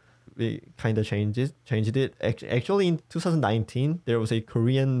 So we kind of changed it. Actually, in 2019, there was a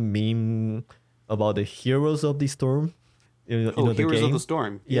Korean meme about the heroes of the storm. Heroes the game. of the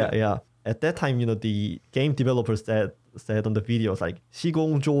Storm. Yeah. At that time, the game developer said on the videos like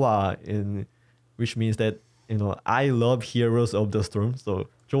시공 좋아, which means that I love heroes of the storm. So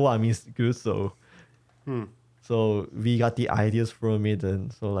좋아 means good. So so we got the ideas from it,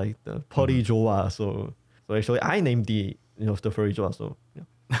 and so like the party 좋아. So actually I named the the furry 좋아. So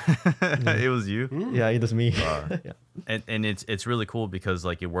It was you? yeah, it was me. Yeah. And it's really cool because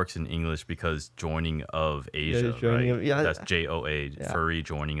like it works in English because joining of Asia, joining right? That's JOA, furry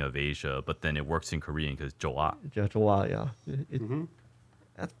joining of Asia. But then it works in Korean because JOA. 좋아, yeah.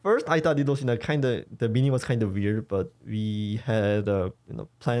 At first, I thought it was the meaning was kind of weird, but we had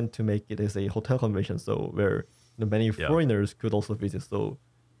planned to make it as a hotel convention, so where many foreigners could also visit. So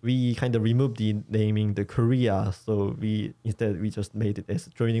we kind of removed the naming the Korea, so we just made it as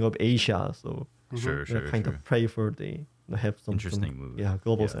joining of Asia. So Sure. of pray for the have some interesting move. Yeah,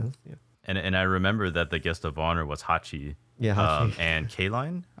 global sense. Yeah. And I remember that the guest of honor was Hachi. Yeah, Hachi. And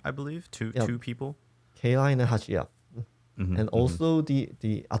K-Line, I believe, two people. K-Line and Hachi, yeah. And also the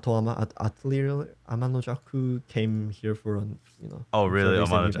Atoama Atelier Amanojaku came here for Oh really?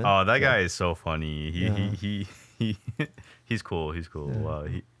 event. Oh, that guy is so funny. He's cool.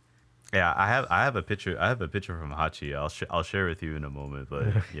 Yeah. I have a picture. I have a picture from Hachi. I'll share with you in a moment.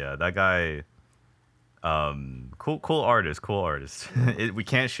 But yeah, that guy. Cool artist. We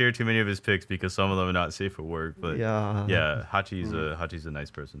can't share too many of his pics because some of them are not safe for work. But yeah, Hachi's a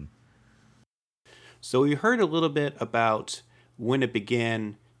nice person. So we heard a little bit about when it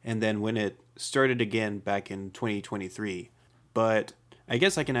began and then when it started again back in 2023. But I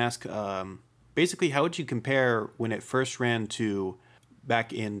guess I can ask, basically, how would you compare when it first ran to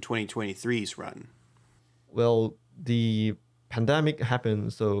back in 2023's run? Well, the pandemic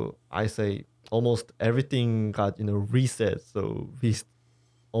happened, so I say almost everything got reset. So we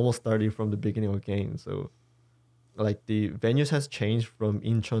almost started from the beginning again. So like the venues has changed from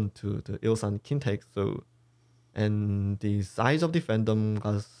Incheon to the Ilsan Kintek. So and the size of the fandom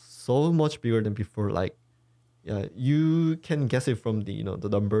got so much bigger than before. Like you can guess it from the the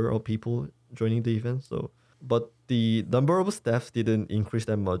number of people joining the event. So but the number of staffs didn't increase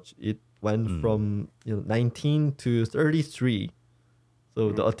that much. It went from 19 to 33.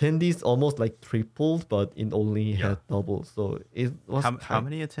 So the attendees almost like tripled, but it only had double. So it was How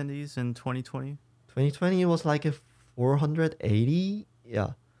many attendees in 2020? 2020 was like a 480.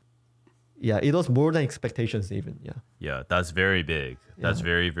 Yeah. Yeah, it was more than expectations even. Yeah. Yeah, that's very big. That's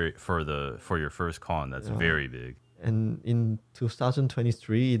very for your first con. That's very big. And in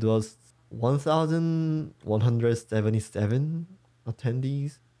 2023 it was 1,177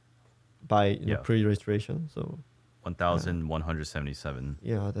 attendees by pre-registration. So 1,177.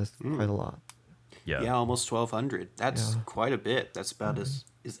 yeah, that's quite a lot. Yeah. Yeah, almost 1,200. That's quite a bit. That's about as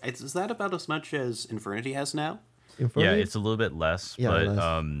is that about as much as Infernity has now? Yeah, it's a little bit less, but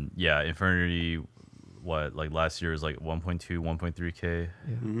less. Infernity, like last year was like 1.2, 1.3K. Yeah.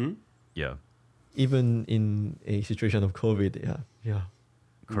 Mm-hmm. Yeah. Even in a situation of COVID, yeah.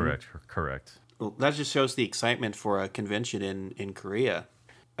 Correct. Well, that just shows the excitement for a convention in Korea.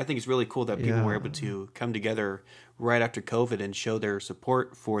 I think it's really cool that people were able to come together right after COVID and show their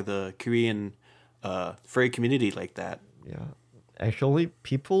support for the Korean furry community like that. Yeah. Actually,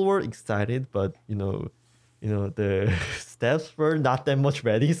 people were excited, but the steps were not that much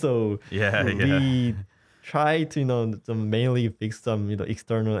ready. So we tried to mainly fix some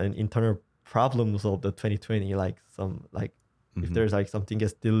external and internal problems of the 2020, like some if there's like something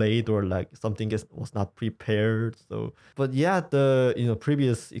gets delayed or like something was not prepared. So but yeah, the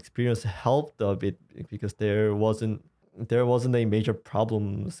previous experience helped a bit because there wasn't a major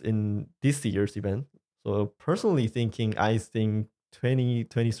problems in this year's event. So personally thinking, I think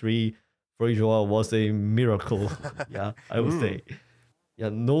 2023 for FJOA was a miracle. Yeah, I would say. Yeah,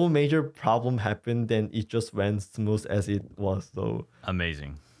 no major problem happened and it just went smooth as it was. So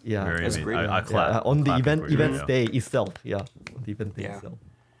amazing. Yeah, very that's amazing. great. I clap. on the Clapping for you event right day itself. Yeah, on the event day Yeah. itself.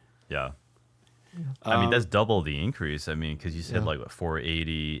 Yeah. I mean, that's double the increase. I mean, because you said like what,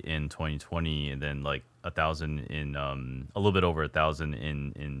 480 in 2020 and then like 1,000 in a little bit over 1,000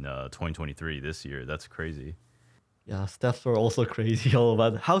 in 2023 this year. That's crazy. Yeah, staffs were also crazy all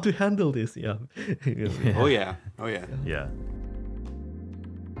about how to handle this. Yeah. Oh yeah. Yeah.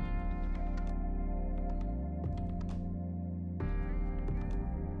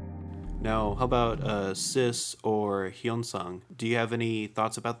 Now, how about Sis or Hyeonsang? Do you have any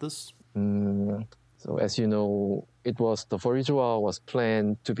thoughts about this? So as you know, the FJOA was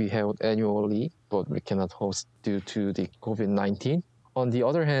planned to be held annually, but we cannot host due to the COVID-19. On the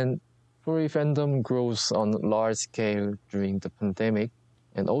other hand, furry fandom grows on large scale during the pandemic,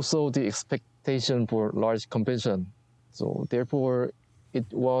 and also the expectation for large convention. So therefore, it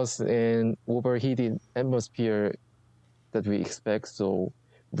was an overheated atmosphere that we expect. So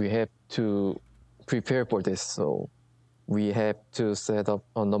we have to prepare for this. So we have to set up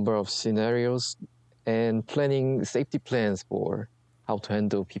a number of scenarios and planning safety plans for how to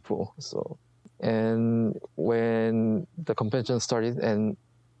handle people. So, and when the convention started, and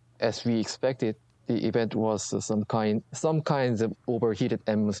as we expected, the event was some kinds of overheated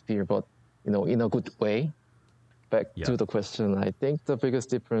atmosphere, but in a good way. Back to the question, I think the biggest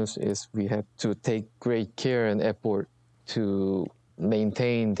difference is we have to take great care and effort to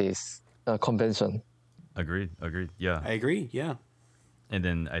maintain this convention. Agreed. Yeah. I agree. Yeah. And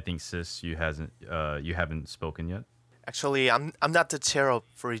then I think Sis, you haven't spoken yet. Actually, I'm not the chair of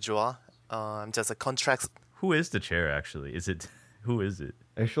FJOA. I'm just a contract. Who is the chair actually? Who is it?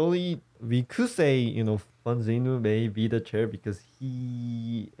 Actually, we could say Fanzinu may be the chair because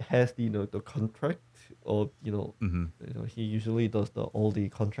he has the the contract of he usually does all the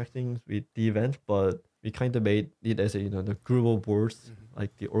contracting with the event, but we kind of made it as a the group of boards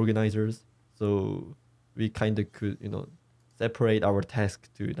like the organizers. So we kind of could separate our task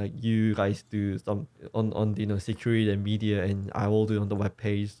to like you guys do some on the security and media, and I will do on the web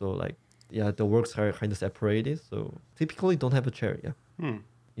page. So like the works are kind of separated. So typically don't have a chair. Yeah.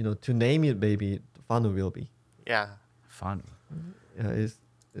 To name it, maybe Fanu will be. Yeah. Fun. Yeah,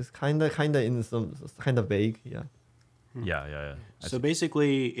 it's kind of in some kind of vague. Yeah. Yeah. So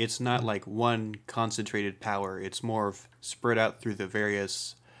basically, it's not like one concentrated power. It's more of spread out through the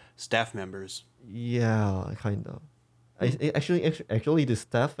various staff members. Yeah, kind of. Actually, the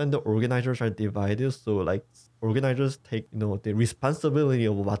staff and the organizers are divided. So like organizers take the responsibility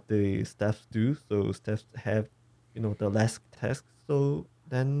of what the staff do. So staff have the less tasks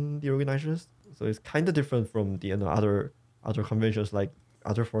than the organizers. So it's kind of different from the other conventions, like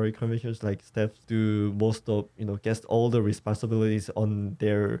other foreign conventions. Like staff do most of gets all the responsibilities on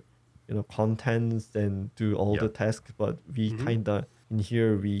their contents and do all the tasks. But we kind of in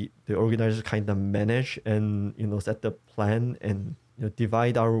here the organizers kind of manage and set the plan and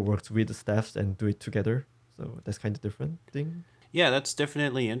divide our works with the staffs and do it together. So that's kind of different thing. Yeah, that's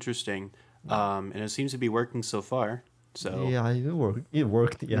definitely interesting. And it seems to be working so far. So Yeah, it worked. It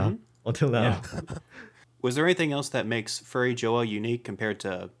worked. Yeah, until now. yeah. Was there anything else that makes Furry JOA unique compared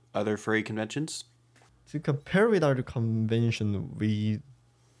to other furry conventions? To compare with our convention, we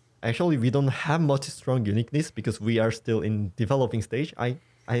don't have much strong uniqueness because we are still in developing stage.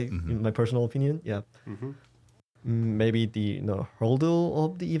 In my personal opinion, yeah. Maybe the hurdle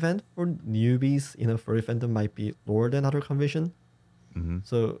of the event for newbies in a furry fandom might be lower than other convention.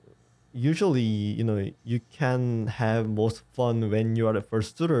 So usually, you can have most fun when you are the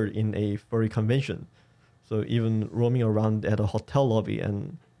first shooter in a furry convention. So even roaming around at a hotel lobby,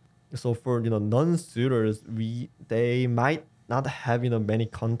 and so for non-suitors, they might not have many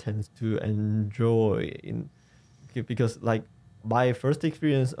contents to enjoy because like my first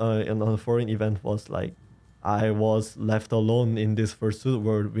experience in a foreign event was like I was left alone in this fursuit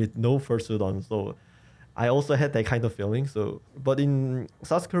world with no fursuit on. So I also had that kind of feeling. So, but in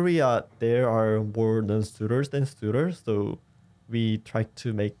South Korea, there are more non-suitors than suitors. So we try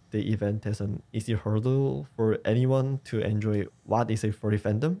to make the event as an easy hurdle for anyone to enjoy what is a furry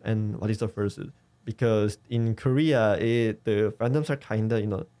fandom and what is a fursuit. Because in Korea, the fandoms are kind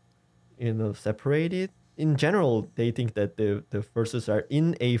of separated. In general, they think that the fursuits are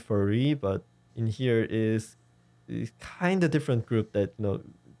in a furry, but in here is kind of different group that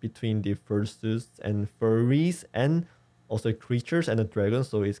between the fursuits and furries and also creatures and the dragons.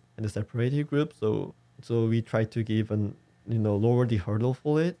 So it's kind of separated group. So we try to give an lower the hurdle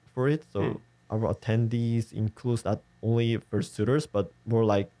for it. So our attendees includes not only fursuiters but more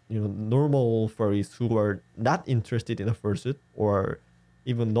like normal furries who are not interested in a fursuit, or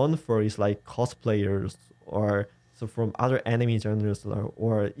even non-furries like cosplayers, or so from other anime genres,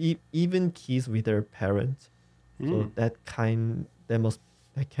 or even kids with their parents. So that can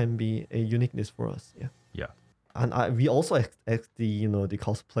be a uniqueness for us. Yeah. Yeah. And we also ask the the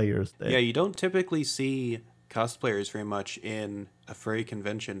cosplayers. Yeah, you don't typically see cosplayers very much in a furry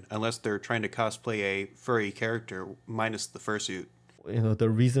convention unless they're trying to cosplay a furry character minus the fursuit. The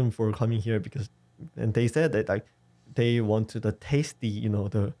reason for coming here and they said that like they want to taste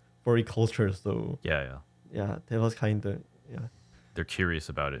the furry culture. So Yeah. that was kind of They're curious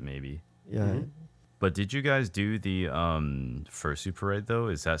about it, maybe. yeah. But did you guys do the fursuit parade though?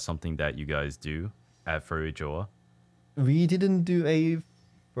 Is that something that you guys do at Furry JOA? We didn't do a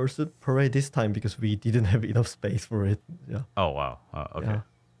fursuit parade this time because we didn't have enough space for it. Yeah. Oh wow. Okay.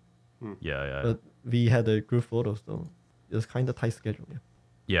 Yeah. But we had a group photo, so it was kind of tight schedule. Yeah.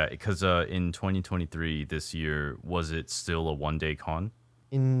 Yeah, because in 2023 this year, was it still a 1-day con?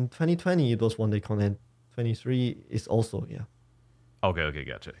 In 2020, it was 1-day con, and 23 is also Okay,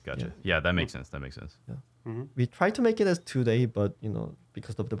 gotcha. Yeah, that makes sense. Yeah. We tried to make it as 2-day, but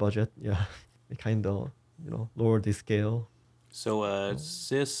because of the budget, we kind of lowered the scale. So,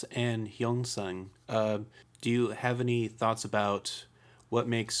 Sis and Hyeonsang, do you have any thoughts about what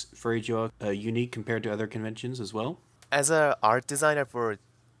makes Furry JOA unique compared to other conventions as well? As an art designer for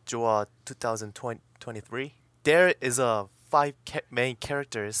JOA 2023, there is a main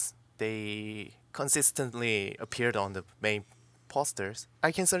characters. They consistently appeared on the main posters.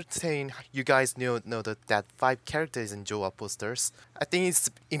 I can certain you guys know that 5 characters in JOA posters. I think it's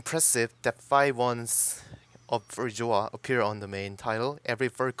impressive that 5 ones for JOA appear on the main title every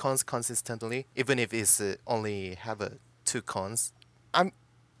 4 cons consistently, even if it's only have 2 cons. I'm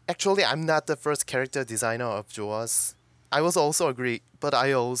not the first character designer of JOAs. I also agree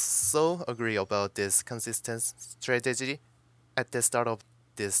about this consistent strategy at the start of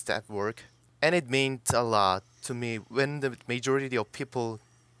this step work. And it meant a lot to me when the majority of people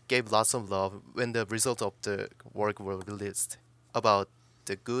gave lots of love when the result of the work were released about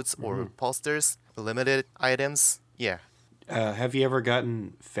the goods or posters, limited items. Yeah. Have you ever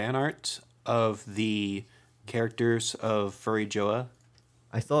gotten fan art of the characters of Furry JOA?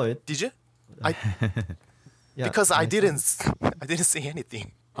 I saw it. Did you? Yeah, I didn't see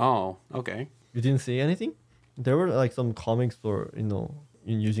anything. Oh, okay. You didn't see anything? There were like some comics for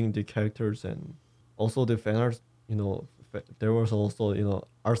in using the characters, and also the fan art. There was also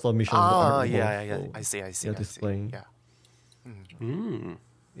art submission. Yeah. I see. Yeah, displaying. Yeah.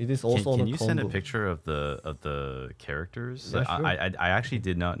 It is also Can on you a send a combo. picture of the characters? Yeah, sure. I actually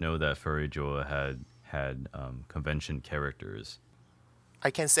did not know that Furry JOA had convention characters. I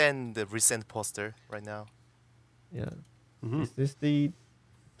can send the recent poster right now. Yeah. This is the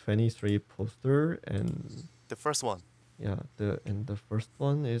 23 poster, and The first one. the first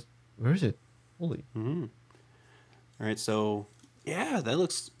one is, where is it? Holy. All right, so yeah, that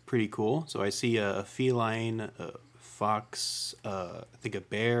looks pretty cool. So I see a feline fox, I think a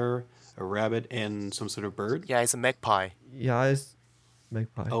bear, a rabbit, and some sort of bird. Yeah, it's a magpie. Yeah, it's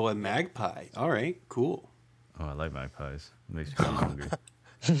magpie. Oh, a magpie. All right, cool. Oh, I like magpies. It makes me feel hungry.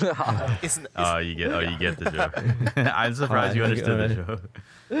 You get the joke. I'm surprised you understood the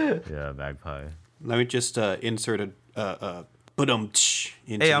joke. Yeah, magpie. Let me just insert a ba-dum-tsh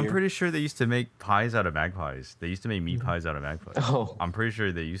into Hey, I'm here. pretty sure they used to make pies out of magpies. They used to make meat pies out of magpies. Oh. I'm pretty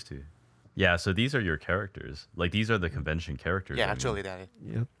sure they used to. Yeah, so these are your characters. Like, these are the convention characters. Yeah, I mean. actually, that.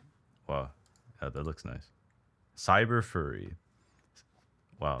 Yep. Wow. Yeah, that looks nice. Cyber furry.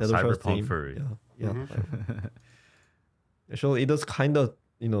 Wow, That was our cyberpunk theme. furry. Yeah. Actually, it was kind of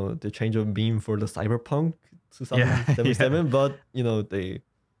the change of meme for the cyberpunk 2077, but they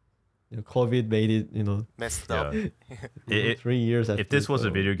COVID made it Messed Yeah. up. It- 3 years after. If this was a so-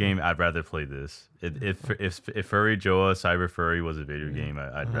 video game, I'd rather play this. If Furry Joa Cyber Furry was a video game,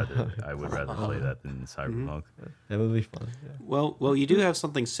 I would rather play that than Cyberpunk. that would be fun. Yeah. Well, you do have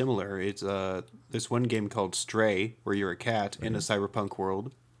something similar. It's there's one game called Stray where you're a cat in a cyberpunk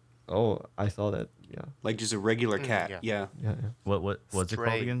world, Oh, I saw that. Yeah. like just a regular cat. yeah. Yeah. Yeah. What's it called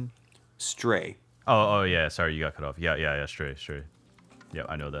Stray. again? Stray. Oh yeah. Sorry, you got cut off. Yeah. Stray. Yeah,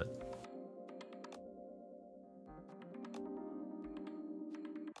 I know that.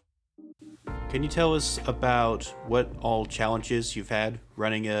 Can you tell us about what all challenges you've had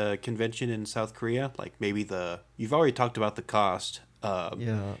running a convention in South Korea? Like maybe you've already talked about the cost.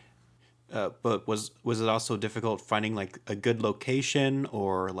 Yeah. But was it also difficult finding like a good location,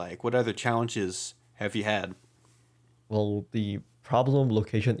 or like what other challenges have you had? Well, the problem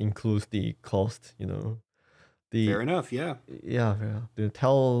location includes the cost. The Fair enough. Yeah. yeah. To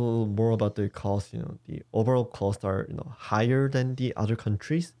tell more about the cost, the overall costs are higher than the other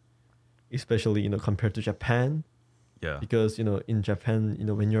countries, especially compared to Japan. Yeah. Because in Japan,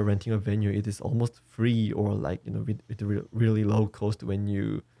 when you're renting a venue, it is almost free, or like with really low cost when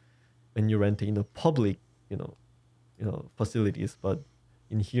you rent public facilities. But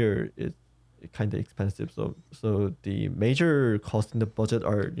in here it kind of expensive. So the major cost in the budget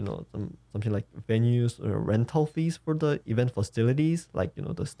are something like venues or rental fees for the event facilities, like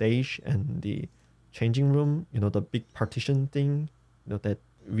the stage and the changing room. The big partition thing, that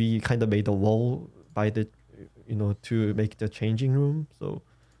we kind of made a wall by the to make the changing room. So,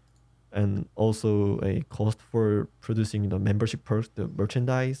 and also a cost for producing membership perks, the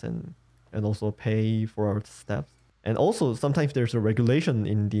merchandise, and also pay for our staff. And also sometimes there's a regulation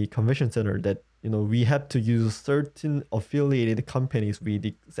in the convention center that we have to use certain affiliated companies with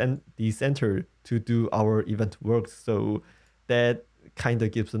the center to do our event work. So that kind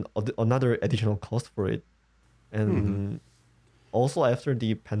of gives another additional cost for it. And also after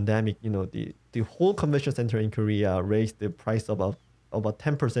the pandemic, the whole convention center in Korea raised the price about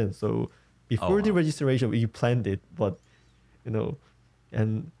 10%. So before the wow. registration, we planned it, but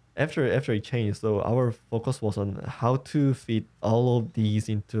and after it changed, so our focus was on how to fit all of these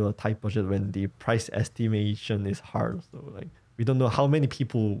into a tight budget when the price estimation is hard. So like we don't know how many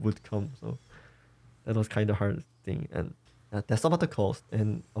people would come, so that was kind of hard thing. And that's about the cost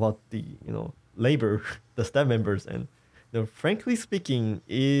and about the labor, the staff members. And frankly speaking,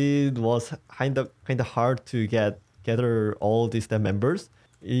 it was kind of hard to gather all these staff members.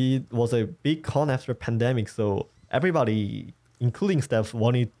 It was a big con after pandemic, so everybody, including staff,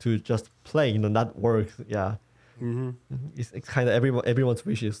 wanted to just play, not work. Yeah, it's kind of everyone's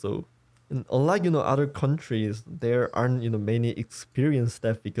wishes. So, and unlike other countries, there aren't many experienced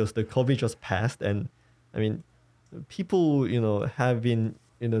staff because the COVID just passed, and I mean, people have been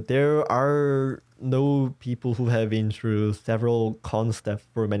there are no people who have been through several con staff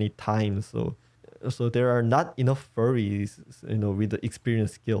for many times. So there are not enough furries, with the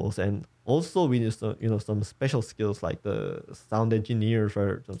experience skills, and also we need some special skills like the sound engineers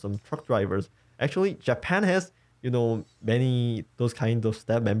or some truck drivers. Actually, Japan has many those kind of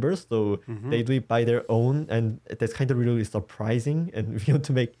staff members, so they do it by their own, and that's kind of really surprising. And we want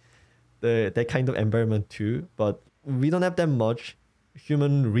to make that kind of environment too, but we don't have that much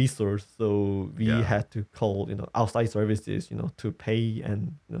human resource, so we had to call outside services to pay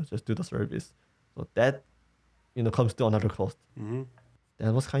and just do the service. So that comes to another cost.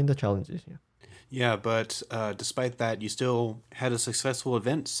 That was kind of challenges. Yeah, but despite that, you still had a successful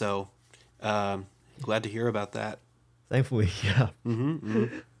event. So glad to hear about that. Thankfully, yeah.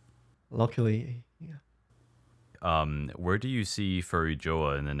 Luckily, yeah. Where do you see Furry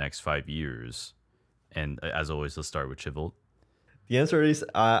Joa in the next 5 years? And as always, let's start with Chivilt. The answer is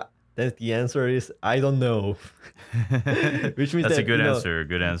I don't know. Which means That's a that, good answer.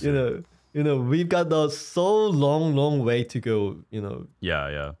 Good answer. We've got a so long way to go.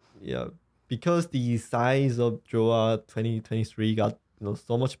 Yeah. Yeah, because the size of JOA 2023 got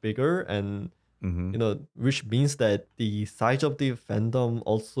so much bigger, and which means that the size of the fandom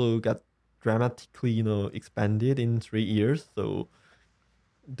also got dramatically expanded in 3 years. So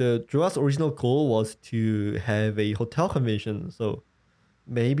the JOA's original goal was to have a hotel convention. So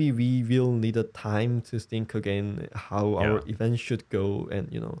maybe we will need a time to think again how our event should go, and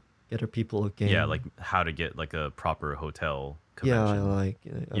gather people again. Yeah, like how to get like a proper hotel convention.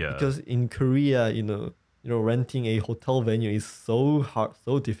 Because in Korea, renting a hotel venue is so hard,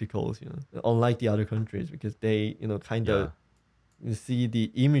 so difficult. Unlike the other countries, because they kind of you see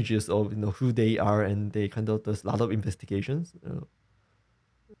the images of who they are, and they kind of does a lot of investigations.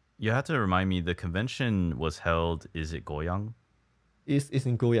 You have to remind me, the convention was held, is it Goyang? It's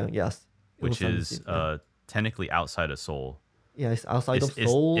in Goyang, yes. Which is technically outside of Seoul. Yeah, it's outside of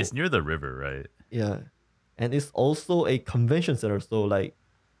Seoul. It's near the river, right? Yeah. And it's also a convention center. So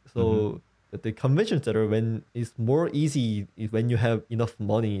the convention center, when it's more easy is when you have enough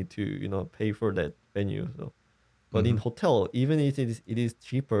money to pay for that venue. So but in hotel, even if it is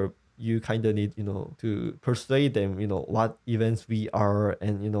cheaper, you kind of need to persuade them what events we are,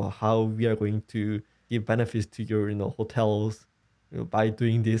 and how we are going to give benefits to your hotels by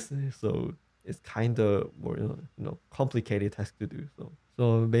doing this. So it's kind of more complicated task to do.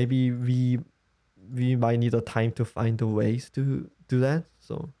 So maybe we might need a time to find the ways to do that.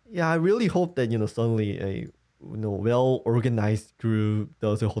 So yeah, I really hope that suddenly a well organized group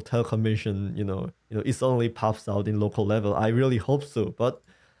does a hotel convention. It suddenly pops out in local level. I really hope so, but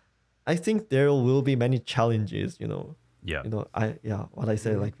I think there will be many challenges. What I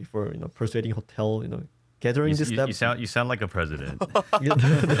said like before. Persuading hotel. Gathering this step. You sound like a president. I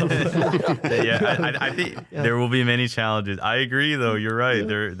think there will be many challenges. I agree, though. You're right.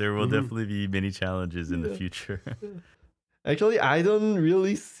 There will definitely be many challenges in the future. Actually, I don't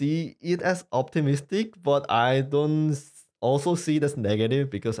really see it as optimistic, but I don't also see it as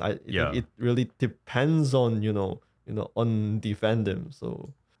negative, because I think it really depends on on the fandom.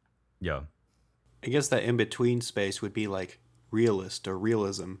 So yeah, I guess that in between space would be like realist or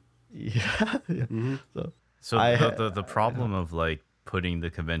realism. Yeah. So the problem of like putting the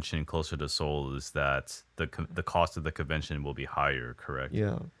convention closer to Seoul is that the cost of the convention will be higher, correct?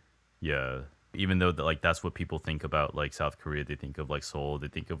 Yeah. Even though that's what people think about like South Korea, they think of like Seoul, they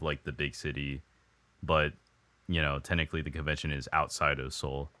think of like the big city, but technically the convention is outside of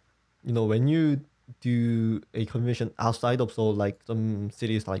Seoul. When you do a convention outside of Seoul, like some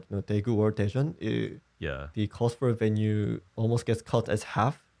cities like Daegu or Daejeon, the cost for a venue almost gets cut as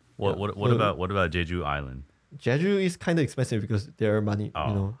half. What about Jeju Island? Jeju is kind of expensive because there are many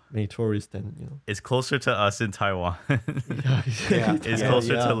tourists, and it's closer to us in Taiwan. It's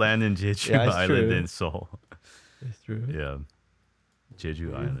closer to land in Jeju Island than Seoul. It's true. Yeah,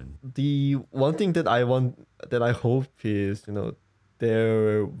 Jeju Island. The one thing that I hope is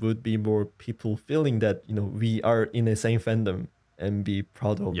there would be more people feeling that we are in the same fandom and be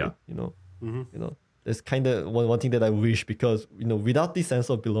proud of it. That's kind of one thing that I wish, because without this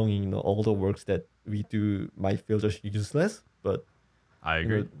sense of belonging, all the works that we do might feel just useless. But I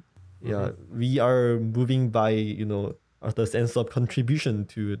agree. We are moving by the sense of contribution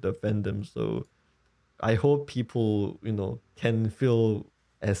to the fandom. So I hope people can feel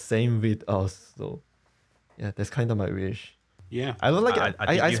as same with us. So yeah, that's kind of my wish. Yeah, I don't like.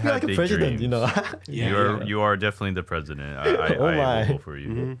 I feel like a president. Dreams. You are definitely the president. I will vote for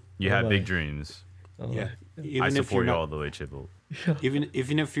you. You have big dreams. Yeah, I support you all the way, Chivilt. Even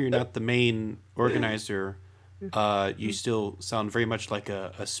if you're not the main organizer, you still sound very much like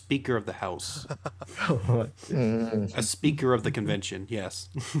a speaker of the house, a speaker of the convention. Yes.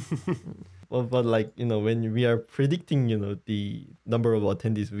 Well, but when we are predicting, the number of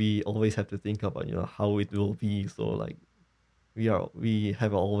attendees, we always have to think about how it will be. So we always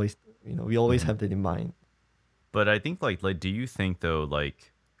have that in mind. But I think do you think though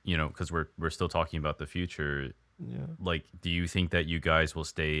because we're still talking about the future, do you think that you guys will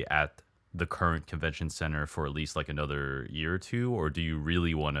stay at the current convention center for at least another year or two, or do you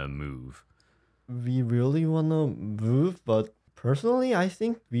really want to move? We really want to move, but personally I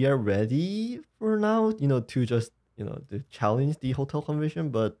think we are ready for now to just to challenge the hotel convention.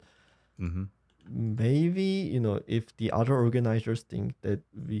 But maybe if the other organizers think that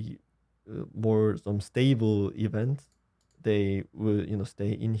we more some stable events, they will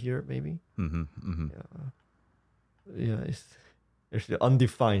stay in here maybe. It's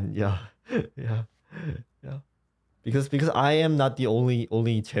undefined. Because I am not the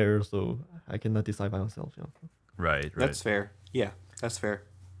only chair, so I cannot decide by myself. Right. That's fair. Yeah, that's fair.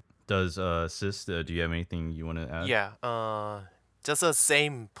 Does Sis, do you have anything you want to add? Yeah. just the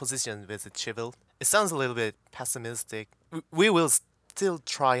same position with Chivilt. It sounds a little bit pessimistic. We will still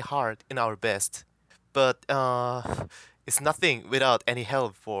try hard in our best, but it's nothing without any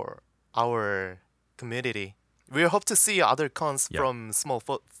help for our community. We hope to see other cons Yeah. from small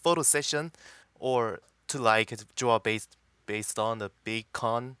photo session, or to like draw based on the big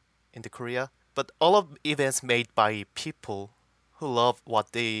con in the Korea. But all of events made by people who love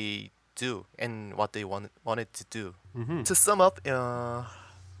what they do and what they wanted to do. To sum up,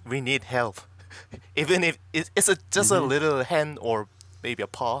 we need help. Even if it's just a little hand or maybe a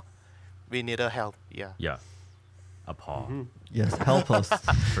paw, we need a help. Yeah. Yeah. A paw. Yes, help us.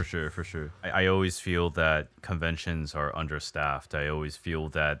 For sure, for sure. I always feel that conventions are understaffed. I always feel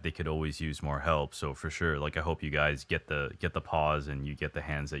that they could always use more help. So for sure, like I hope you guys get the paws and you get the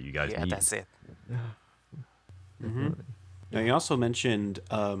hands that you guys Yeah, need. that's it. Now, you also mentioned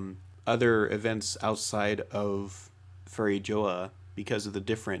other events outside of furry JOA because of the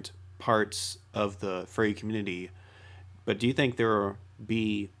different parts of the furry community. But do you think there will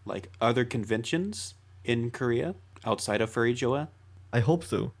be like other conventions in Korea outside of furry JOA? I hope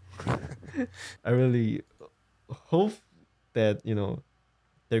so. I really hope that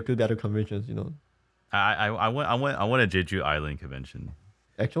there could be other conventions. I want a Jeju Island convention.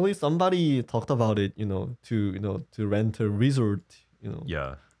 Actually, somebody talked about it. To rent a resort.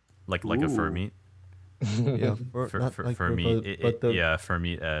 Yeah, like a fur Ooh. meet. Yeah, For meet. Fur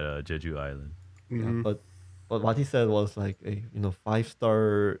meet at Jeju Island. Yeah, but what he said was like a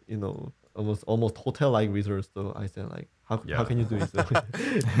 5-star almost hotel like resort. So I said like how can you do it? So,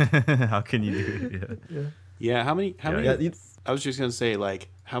 How can you do it? Yeah. Yeah, how many? Yeah, I was just gonna say, like,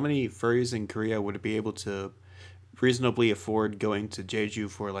 how many furries in Korea would be able to reasonably afford going to Jeju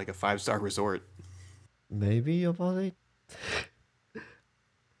for like a 5-star resort? maybe about it.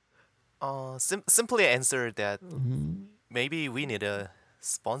 Simply answer that maybe we need a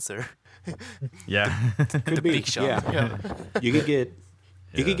sponsor. Yeah. Could be. Big shot. Yeah. You could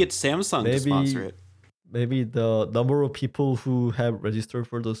get Samsung to sponsor it. Maybe the number of people who have registered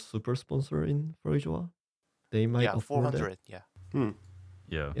for the super sponsor in FJOA, they might Yeah, afford that. 400. Yeah.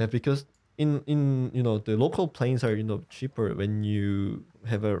 Yeah. Yeah, because in the local planes are cheaper when you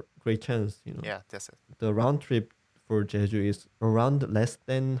have a great chance. Yeah, that's it. The round trip for Jeju is around less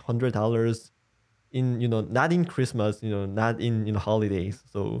than $100 in not in Christmas, not in holidays.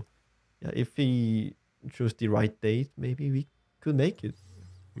 So yeah, if we choose the right date, maybe we could make it.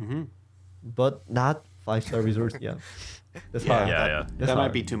 But not 5-star resorts. Yeah, that's Yeah, hard. Yeah. That's That might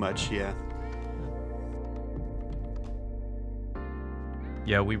hard. be too much. Yeah.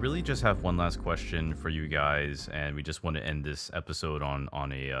 Yeah, we really just have one last question for you guys, and we just want to end this episode on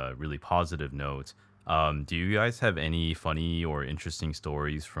a really positive note. Do you guys have any funny or interesting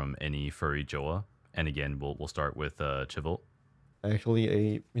stories from any furry JOA? And again, we'll start with Chivilt.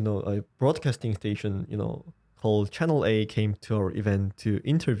 Actually, a broadcasting station called Channel A came to our event to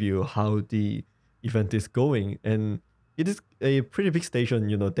interview how the event is going, and it is a pretty big station.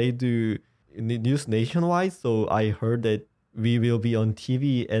 They do news nationwide, so I heard that we will be on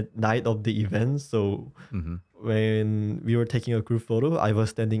TV at night of the event. So when we were taking a group photo, I was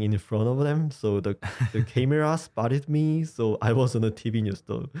standing in front of them, so the camera spotted me, so I was on the TV news.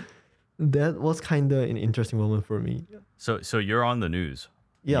 So that was kind of an interesting moment for me. So you're on the news.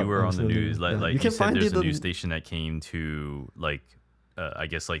 Yeah, you were on the absolutely. news. Like, Yeah. like You you, can said, find there's it a news on- station that came to I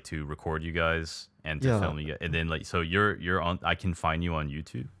guess to record you guys and to Yeah. film you guys. And then so you're on. I can find you on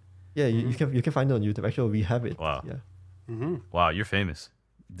YouTube. Yeah, you can find it on YouTube. Actually, we have it. Wow. Yeah. Wow, you're famous.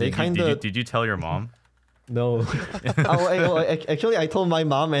 They Did you tell your mom? No. Actually, I told my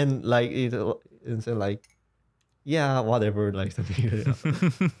mom and and said like, yeah, whatever, like something.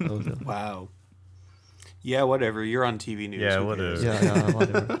 Wow. Yeah, whatever. You're on TV news. Yeah, Who whatever. cares? Yeah,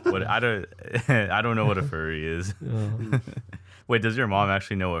 whatever. What I don't know what a furry is. Yeah. Wait, does your mom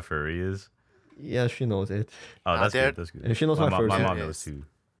actually know what furry is? Yeah, she knows it. Oh, that's there- good. That's good. And she knows my first my name. mom knows too.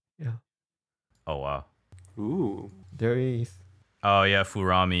 Yeah, Oh wow. Ooh. there is. Oh yeah,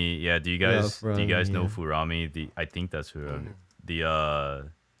 Furami. Yeah, do you guys Furami, know yeah. Furami? I think that's Furami.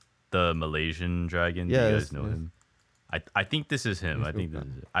 The Malaysian dragon. Do you Yes, guys know yes. him? I think this is him. Yes, I think this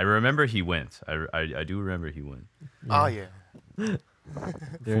Furami. is it. I remember he went. I do remember he went. Oh, yeah. There is.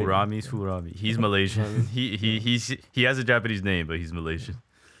 Furami's Furami. He's Malaysian. He has a Japanese name, but he's Malaysian.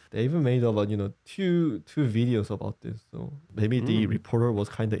 They even made about two videos about this. So maybe the reporter was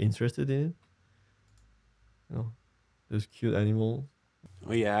kind of interested in it. Those cute animals.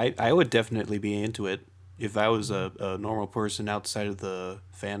 Oh yeah, I would definitely be into it if I was a normal person outside of the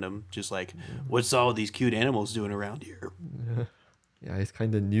fandom. Just like, what's all these cute animals doing around here? Yeah, it's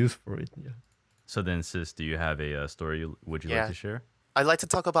kind of news for it. Yeah. So then, sis, do you have a story would you like Yeah. to share? I'd like to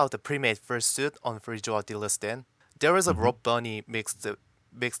talk about the pre-made fursuit on FJOA dealer's den. There was a rope bunny mixed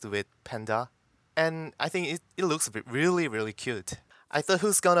with panda, and I think it looks really, really cute. I thought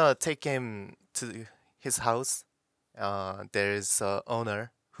who's gonna take him to his house? There's a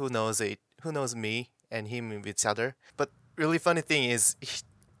owner who knows me and him with each other. But really funny thing is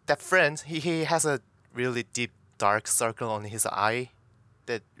that friend he has a really deep dark circle on his eye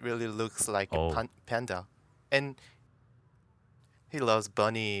that really looks like Oh. a panda, and he loves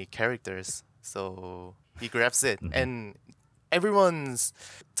bunny characters, so he grabs it, and everyone's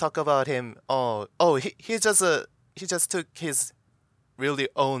talk about him. He just took his really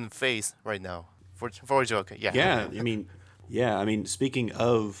own face right now for a joke. Yeah, I mean, speaking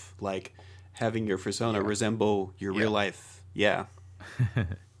of like having your persona resemble your real life, yeah.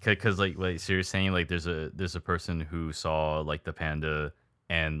 Because like so you're saying like there's a person who saw like the panda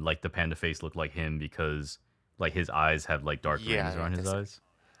and like the panda face looked like him because like his eyes have like dark rings around his eyes.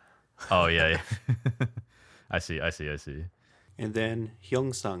 Oh yeah. I see. And then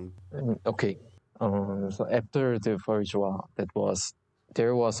Hyeonsang. Okay. So after the FJOA,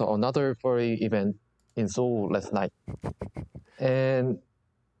 there was another furry event in Seoul last night, and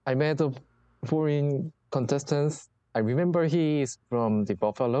I met a foreign contestant. I remember he is from the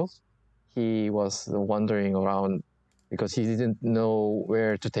Buffalo. He was wandering around because he didn't know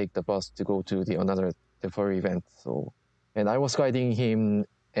where to take the bus to go to the furry event. So, and I was guiding him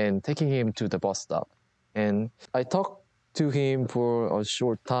and taking him to the bus stop, and I talked to him for a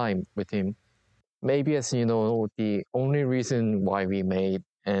short time with him. Maybe as you know, the only reason why we made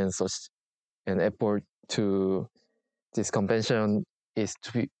and such an effort to this convention is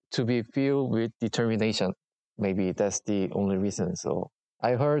to be filled with determination. Maybe that's the only reason. So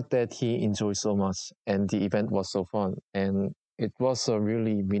I heard that he enjoyed so much and the event was so fun, and it was a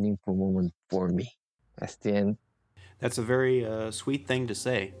really meaningful moment for me. At the end, That's a very sweet thing to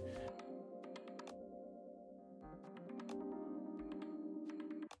say.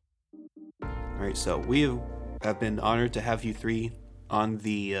 All right, so we have been honored to have you three on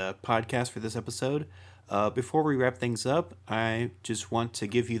the podcast for this episode. Before we wrap things up, I just want to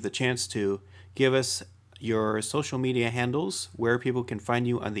give you the chance to give us your social media handles, where people can find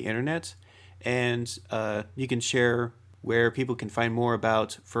you on the internet, and you can share where people can find more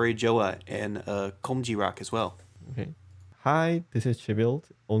about FJOA and Kkomjirock as well. Okay. Hi, this is Chivilt,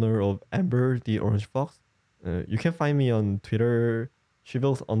 owner of Amber the Orange Fox. You can find me on Twitter,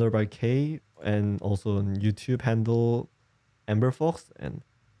 Chivilt_K, and also on YouTube handle Amber Fox. And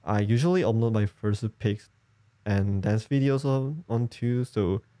I usually upload my first pics and dance videos on too.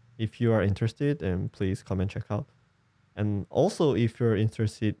 So if you are interested, then please come and check out. And also, if you're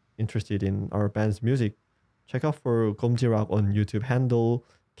interested in our band's music, check out for Kkomjirock on YouTube handle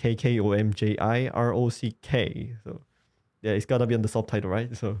KKOMJIROCK. So yeah, it's gotta be on the subtitle,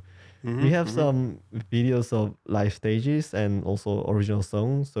 right? So we have some videos of live stages and also original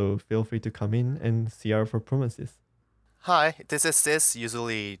songs. So feel free to come in and see our performances. Hi, this is Sis.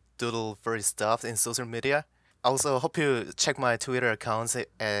 Usually doodle furry stuff in social media. Also, hope you check my Twitter accounts at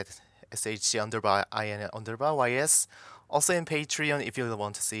SHG_IN_YS. Also in Patreon if you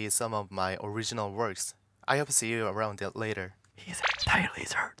want to see some of my original works. I hope to see you around that later. He's a tire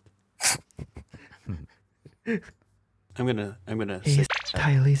lizard. I'm gonna He's say a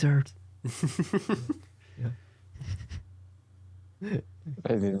tire lizard. I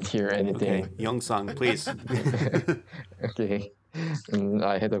didn't hear anything. okay, Hyeonsang, please. Okay.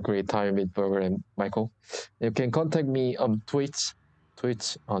 I had a great time with Burger and Michael. You can contact me on Twitch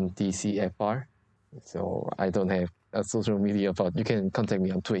on DCFR. So I don't have a social media, but you can contact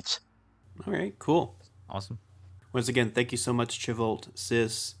me on Twitch. All right, cool. Awesome. Once again, thank you so much, Chivilt,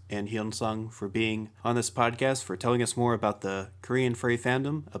 Sis, and Hyeonsang for being on this podcast, for telling us more about the Korean furry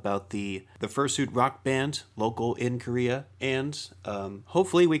fandom, about the fursuit rock band local in Korea, and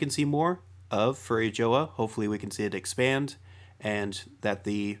hopefully we can see more of FJOA. Hopefully we can see it expand, and that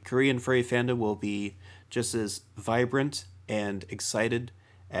the Korean furry fandom will be just as vibrant and excited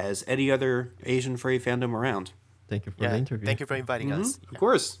as any other Asian furry fandom around. Thank you for the interview. Thank you for inviting us. Of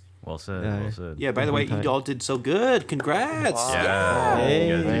course. Well said. Yeah. Well said. Yeah, by the way, you all did so good. Congrats. Yeah.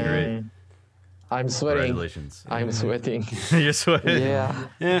 You guys did great. I'm sweating. Congratulations. I'm sweating. You're sweating. Yeah.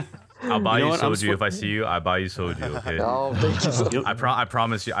 Yeah. I'll buy You know you what? I'm soju if I see you. I buy you soju. Okay. Oh, thank you so much. I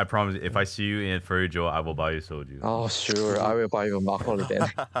promise you. I promise. If I see you in FJOA, I will buy you soju. Oh, sure. I will buy you a makgeolli then.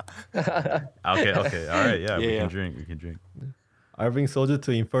 Okay. All right. Yeah. We Yeah. can drink. We can drink. I bring soju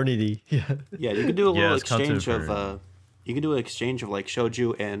to infinity. Yeah. Yeah, you can do a little Yes, come to exchange of Inferno. you can do an exchange of like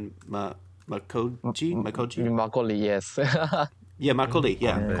shoju and makoji. Makgeolli, yes. Yeah, makgeolli.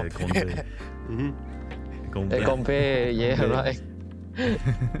 Yeah. Konbe. Gombe, yeah, right.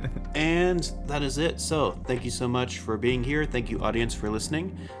 And that is it. So thank you so much for being here. Thank you, audience, for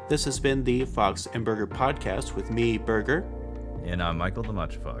listening. This has been the Fox and Burger podcast with me, Burger. And I'm Michael the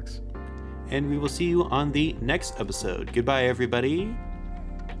Matcha Fox. And we will see you on the next episode. Goodbye, everybody.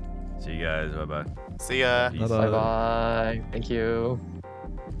 See you guys. Bye-bye. See ya. Peace. Bye bye. Thank you.